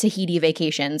at Tahiti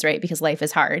vacations, right? Because life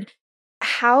is hard.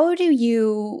 How do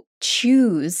you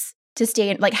choose to stay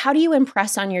in, how do you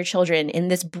impress on your children in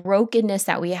this brokenness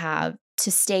that we have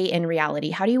to stay in reality?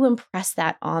 How do you impress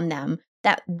that on them?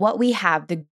 That what we have,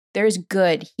 there's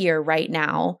good here right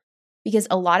now, because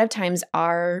a lot of times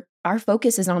our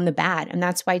focus is on the bad. And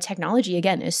that's why technology,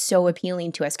 again, is so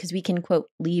appealing to us, because we can, quote,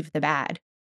 leave the bad.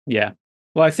 Yeah.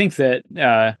 Well, I think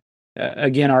that,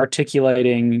 again,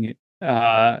 articulating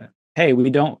why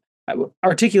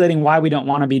we don't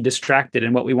want to be distracted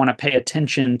and what we want to pay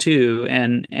attention to,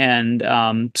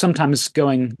 and sometimes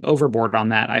going overboard on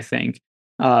that, I think.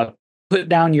 Put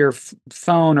down your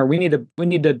phone, or we need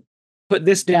to put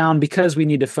this down because we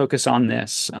need to focus on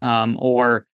this,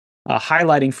 or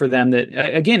highlighting for them that,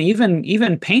 again,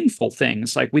 even painful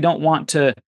things, like we don't want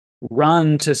to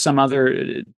run to some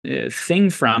other thing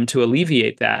to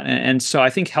alleviate that. And so I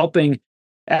think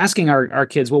asking our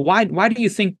kids, well, why do you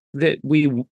think that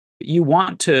you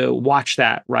want to watch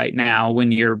that right now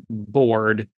when you're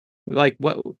bored? Like,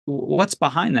 what's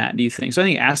behind that, do you think? So I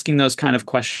think asking those kind of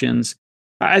questions.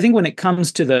 I think when it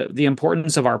comes to the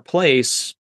importance of our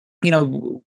place,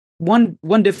 one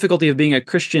difficulty of being a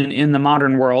Christian in the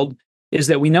modern world is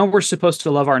that we know we're supposed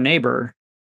to love our neighbor,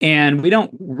 and we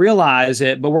don't realize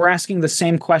it, but we're asking the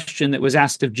same question that was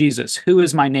asked of Jesus: who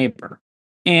is my neighbor?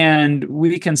 And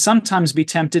we can sometimes be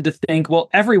tempted to think, well,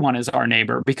 everyone is our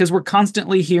neighbor, because we're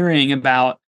constantly hearing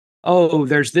about, oh,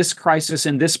 there's this crisis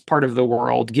in this part of the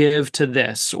world, give to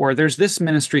this, or there's this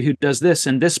ministry who does this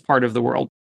in this part of the world.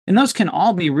 And those can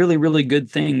all be really, really good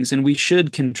things, and we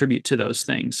should contribute to those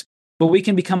things. But we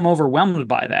can become overwhelmed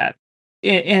by that.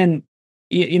 And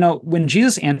when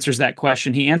Jesus answers that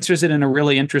question, he answers it in a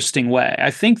really interesting way. I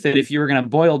think that if you were going to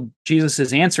boil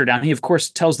Jesus's answer down, he, of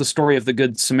course, tells the story of the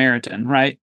Good Samaritan,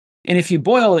 right? And if you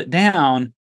boil it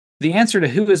down, the answer to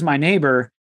who is my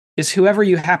neighbor is whoever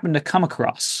you happen to come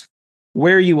across,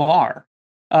 where you are.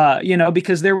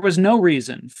 Because there was no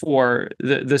reason for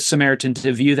the Samaritan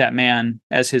to view that man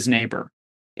as his neighbor,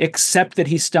 except that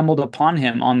he stumbled upon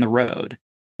him on the road.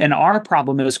 And our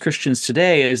problem as Christians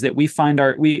today is that we find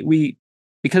we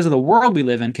because of the world we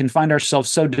live in, can find ourselves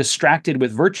so distracted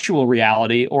with virtual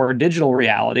reality or digital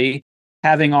reality,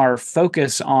 having our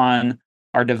focus on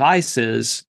our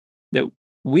devices, that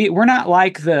we're not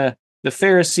like the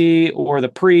Pharisee or the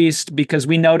priest, because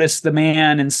we notice the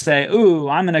man and say, ooh,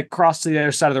 I'm going to cross to the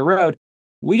other side of the road.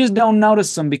 We just don't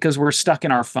notice them because we're stuck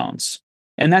in our phones.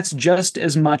 And that's just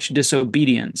as much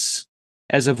disobedience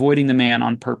as avoiding the man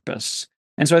on purpose.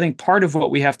 And so I think part of what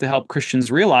we have to help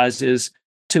Christians realize is,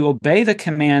 to obey the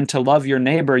command to love your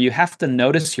neighbor, you have to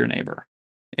notice your neighbor.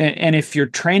 And if you're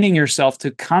training yourself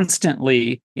to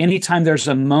constantly, anytime there's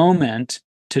a moment,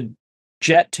 to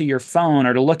jet to your phone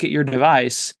or to look at your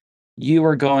device, you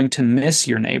are going to miss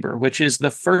your neighbor, which is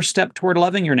the first step toward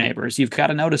loving your neighbors. You've got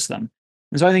to notice them.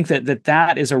 And so I think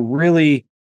that is a really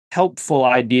helpful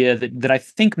idea that I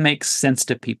think makes sense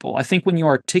to people. I think when you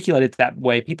articulate it that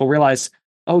way, people realize,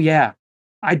 oh yeah,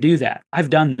 I do that. I've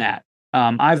done that.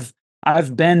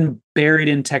 I've been buried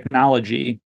in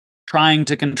technology, trying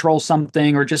to control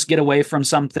something or just get away from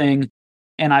something,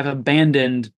 and I've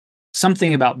abandoned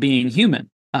something about being human.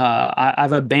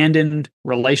 I've abandoned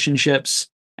relationships,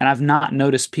 and I've not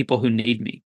noticed people who need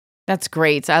me. That's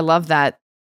great. I love that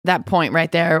point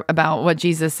right there about what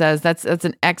Jesus says. That's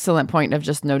an excellent point of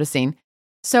just noticing.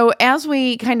 So as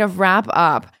we kind of wrap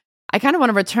up, I kind of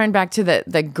want to return back to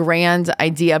the grand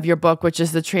idea of your book, which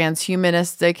is the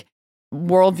transhumanistic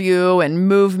worldview and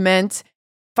movement.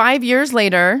 5 years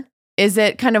later, is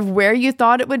it kind of where you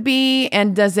thought it would be?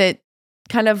 And does it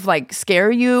kind of like scare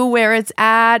you where it's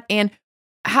at? And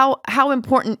how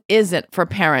important is it for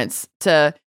parents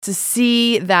to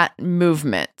see that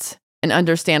movement and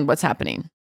understand what's happening?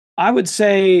 I would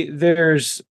say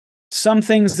there's some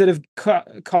things that have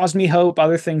caused me hope,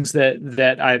 other things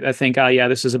that I think,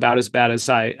 this is about as bad as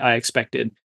I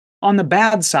expected. On the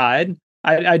bad side,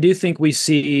 I do think we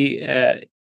see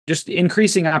just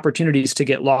increasing opportunities to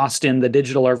get lost in the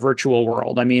digital or virtual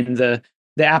world. I mean, the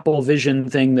Apple Vision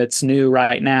thing that's new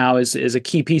right now is a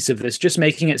key piece of this, just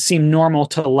making it seem normal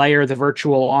to layer the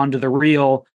virtual onto the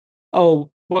real.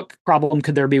 Oh, what problem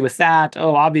could there be with that?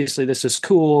 Oh, obviously this is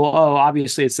cool. Oh,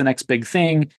 obviously it's the next big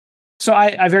thing. So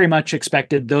I very much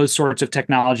expected those sorts of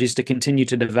technologies to continue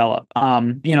to develop.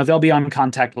 They'll be on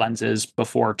contact lenses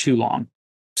before too long.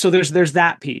 So there's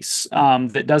that piece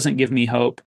that doesn't give me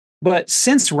hope. But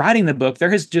since writing the book,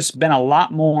 there has just been a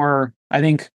lot more, I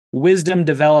think, wisdom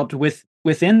developed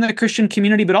within the Christian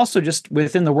community, but also just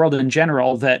within the world in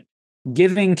general, that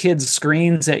giving kids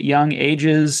screens at young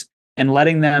ages and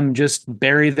letting them just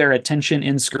bury their attention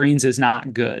in screens is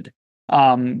not good.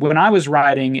 When I was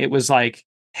writing, it was like,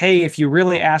 hey, if you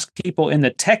really ask people in the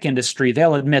tech industry,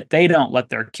 they'll admit they don't let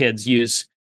their kids use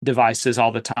devices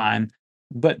all the time.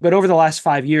 But over the last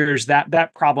 5 years,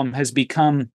 that problem has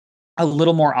become a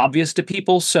little more obvious to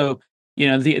people. So,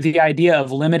 the idea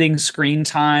of limiting screen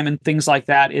time and things like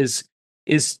that is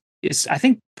I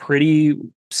think pretty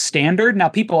standard. Now,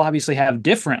 people obviously have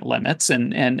different limits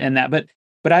and that,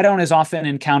 but I don't as often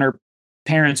encounter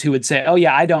parents who would say, "Oh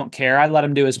yeah, I don't care. I let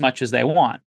them do as much as they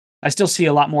want." I still see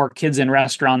a lot more kids in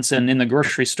restaurants and in the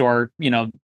grocery store,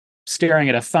 staring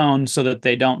at a phone so that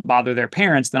they don't bother their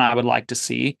parents than I would like to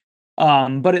see.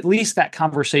 But at least that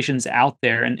conversation's out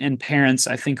there, and parents,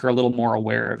 I think, are a little more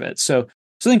aware of it. So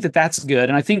I think that that's good,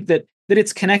 and I think that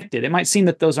it's connected. It might seem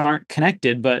that those aren't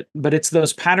connected, but it's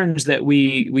those patterns that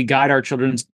we guide our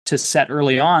children to set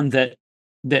early on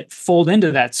that fold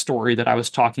into that story that I was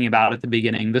talking about at the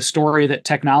beginning. The story that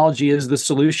technology is the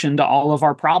solution to all of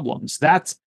our problems.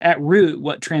 That's at root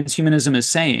what transhumanism is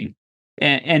saying.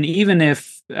 And even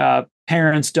if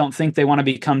parents don't think they want to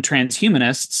become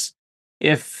transhumanists,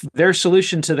 if their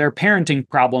solution to their parenting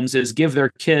problems is give their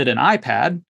kid an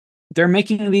iPad, they're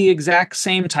making the exact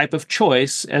same type of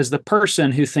choice as the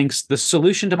person who thinks the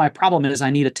solution to my problem is I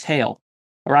need a tail.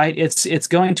 All right? It's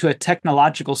going to a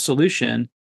technological solution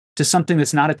to something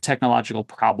that's not a technological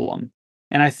problem.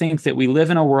 And I think that we live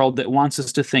in a world that wants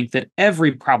us to think that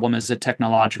every problem is a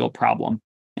technological problem.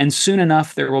 And soon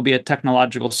enough, there will be a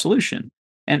technological solution.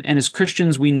 And as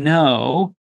Christians, we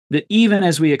know that even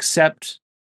as we accept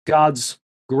God's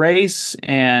grace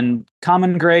and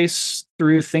common grace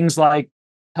through things like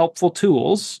helpful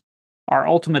tools, our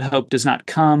ultimate hope does not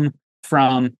come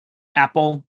from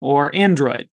Apple or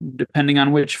Android, depending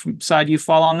on which side you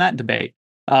fall on that debate.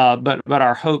 But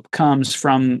our hope comes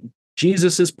from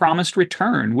Jesus's promised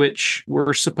return, which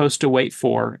we're supposed to wait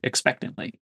for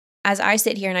expectantly. As I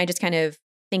sit here and I just kind of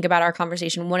think about our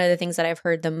conversation, one of the things that I've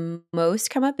heard the most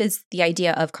come up is the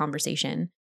idea of conversation.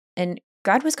 And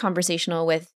God was conversational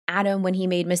with Adam when he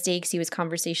made mistakes. He was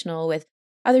conversational with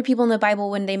other people in the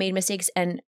Bible when they made mistakes.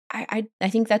 And I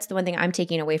think that's the one thing I'm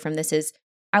taking away from this is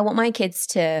I want my kids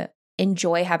to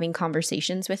enjoy having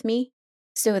conversations with me.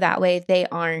 So that way they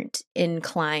aren't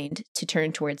inclined to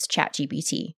turn towards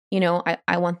ChatGPT.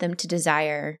 I want them to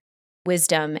desire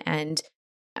wisdom and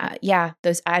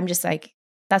I'm just like,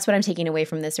 that's what I'm taking away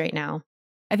from this right now.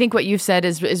 I think what you've said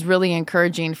is really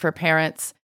encouraging for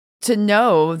parents to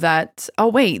know that, oh,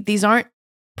 wait, these aren't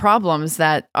problems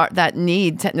that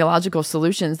need technological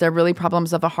solutions. They're really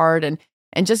problems of the heart, and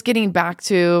just getting back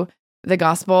to the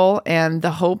gospel and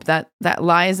the hope that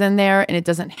lies in there. And it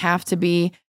doesn't have to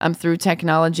be through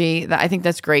technology. I think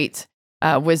that's great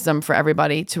wisdom for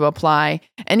everybody to apply.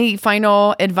 Any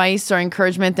final advice or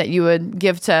encouragement that you would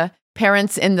give to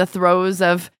parents in the throes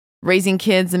of raising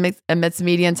kids amidst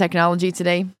media and technology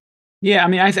today? Yeah, I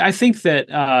mean, I think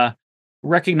that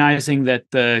recognizing that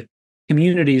the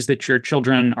communities that your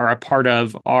children are a part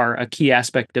of are a key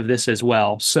aspect of this as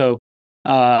well. So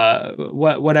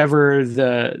whatever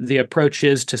the approach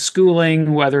is to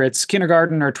schooling, whether it's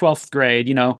kindergarten or 12th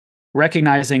grade,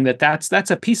 recognizing that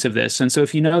that's a piece of this. And so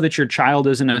if you know that your child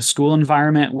is in a school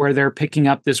environment where they're picking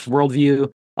up this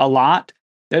worldview a lot,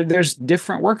 there's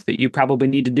different work that you probably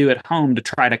need to do at home to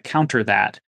try to counter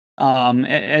that.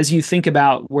 As you think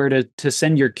about where to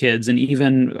send your kids, and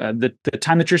even the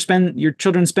time that your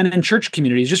children spend in church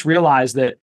communities, just realize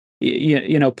that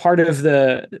part of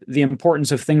the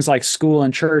importance of things like school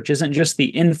and church isn't just the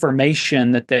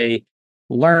information that they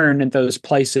learn in those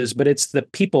places, but it's the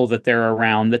people that they're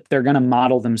around that they're going to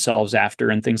model themselves after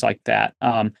and things like that.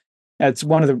 That's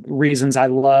one of the reasons I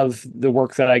love the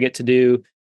work that I get to do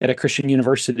at a Christian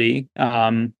university.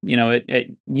 At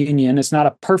Union, it's not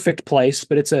a perfect place,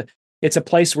 but it's a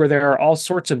place where there are all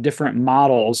sorts of different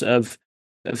models of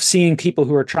seeing people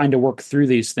who are trying to work through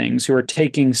these things, who are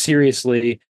taking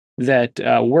seriously that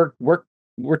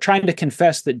we're trying to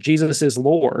confess that Jesus is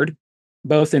Lord,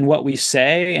 both in what we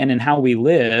say and in how we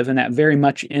live, and that very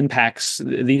much impacts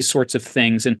these sorts of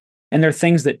things. And they're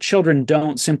things that children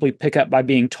don't simply pick up by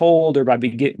being told or by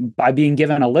being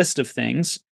given a list of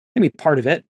things. Maybe part of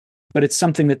it, but it's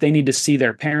something that they need to see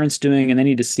their parents doing and they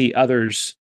need to see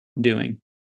others doing.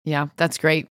 Yeah, that's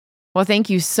great. Well, thank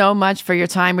you so much for your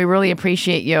time. We really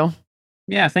appreciate you.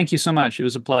 Yeah, thank you so much. It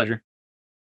was a pleasure.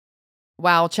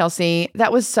 Wow, Chelsea,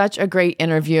 that was such a great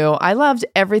interview. I loved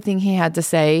everything he had to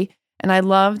say, and I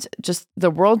loved just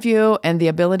the worldview and the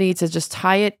ability to just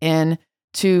tie it in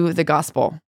to the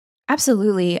gospel.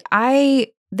 Absolutely.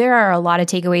 There are a lot of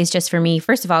takeaways just for me.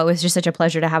 First of all, it was just such a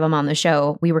pleasure to have him on the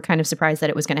show. We were kind of surprised that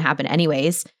it was going to happen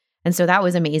anyways. And so that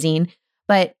was amazing.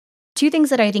 But two things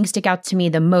that I think stick out to me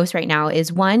the most right now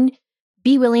is one,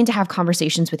 be willing to have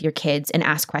conversations with your kids and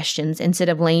ask questions instead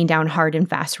of laying down hard and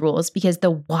fast rules, because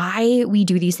the why we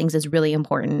do these things is really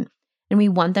important. And we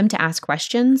want them to ask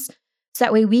questions. So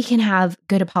that way we can have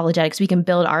good apologetics. We can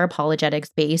build our apologetics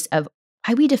base of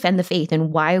why we defend the faith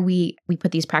and why we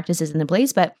put these practices into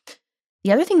place. But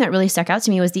the other thing that really stuck out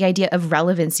to me was the idea of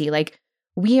relevancy. Like,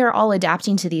 we are all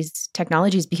adapting to these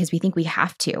technologies because we think we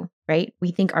have to, right?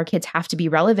 We think our kids have to be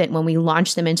relevant when we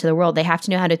launch them into the world. They have to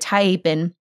know how to type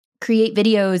and create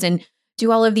videos and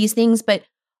do all of these things. But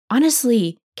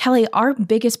honestly, Kelly, our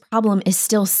biggest problem is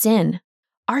still sin.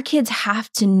 Our kids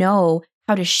have to know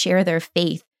how to share their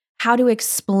faith, how to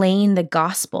explain the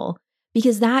gospel,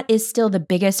 because that is still the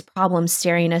biggest problem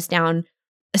staring us in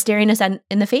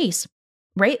the face,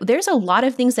 right? There's a lot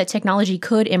of things that technology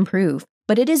could improve,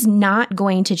 but it is not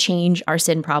going to change our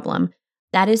sin problem.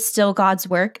 That is still God's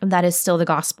work, and that is still the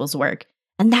gospel's work.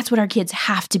 And that's what our kids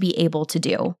have to be able to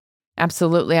do.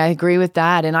 Absolutely. I agree with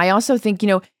that. And I also think,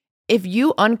 if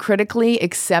you uncritically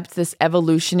accept this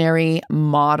evolutionary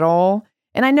model,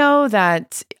 and I know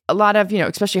that a lot of,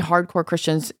 especially hardcore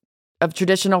Christians of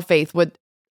traditional faith would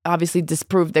obviously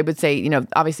disprove, they would say,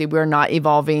 obviously we're not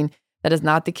evolving. That is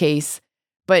not the case.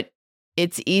 But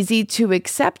it's easy to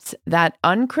accept that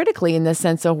uncritically in the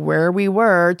sense of where we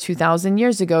were 2,000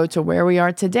 years ago to where we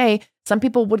are today. Some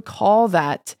people would call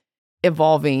that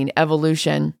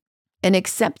evolution. And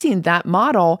accepting that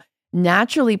model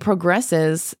naturally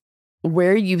progresses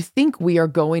where you think we are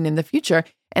going in the future.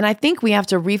 And I think we have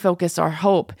to refocus our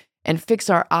hope and fix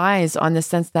our eyes on the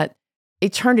sense that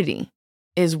eternity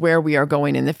is where we are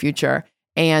going in the future.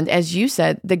 And as you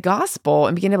said, the gospel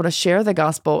and being able to share the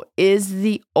gospel is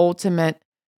the ultimate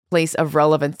place of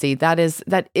relevancy. That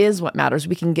is what matters.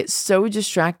 We can get so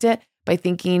distracted by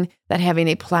thinking that having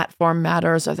a platform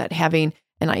matters, or that having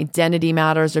an identity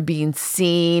matters, or being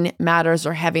seen matters,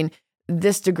 or having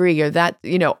this degree or that,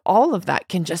 all of that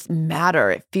can just matter.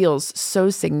 It feels so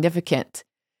significant.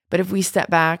 But if we step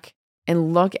back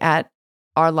and look at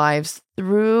our lives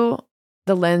through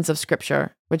the lens of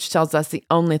Scripture, which tells us the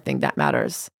only thing that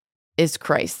matters is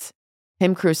Christ,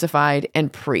 Him crucified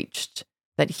and preached,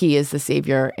 that He is the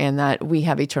Savior and that we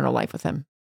have eternal life with Him.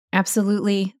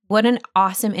 Absolutely. What an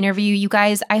awesome interview, you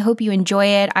guys. I hope you enjoy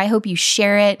it. I hope you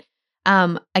share it.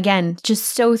 Again, just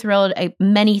so thrilled.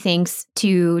 Many thanks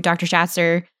to Dr.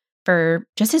 Shatzer for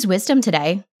just his wisdom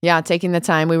today. Yeah, taking the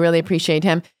time. We really appreciate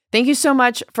him. Thank you so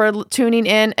much for tuning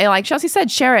in. And like Chelsea said,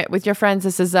 share it with your friends.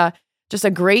 This is just a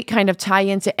great kind of tie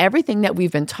into everything that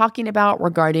we've been talking about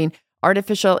regarding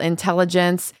artificial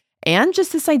intelligence and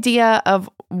just this idea of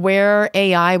where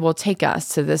AI will take us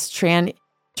to this transhumanism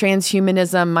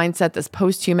mindset, this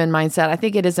post-human mindset. I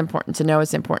think it is important to know.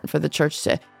 It's important for the church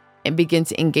to begin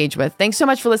to engage with. Thanks so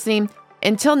much for listening.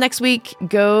 Until next week,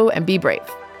 go and be brave.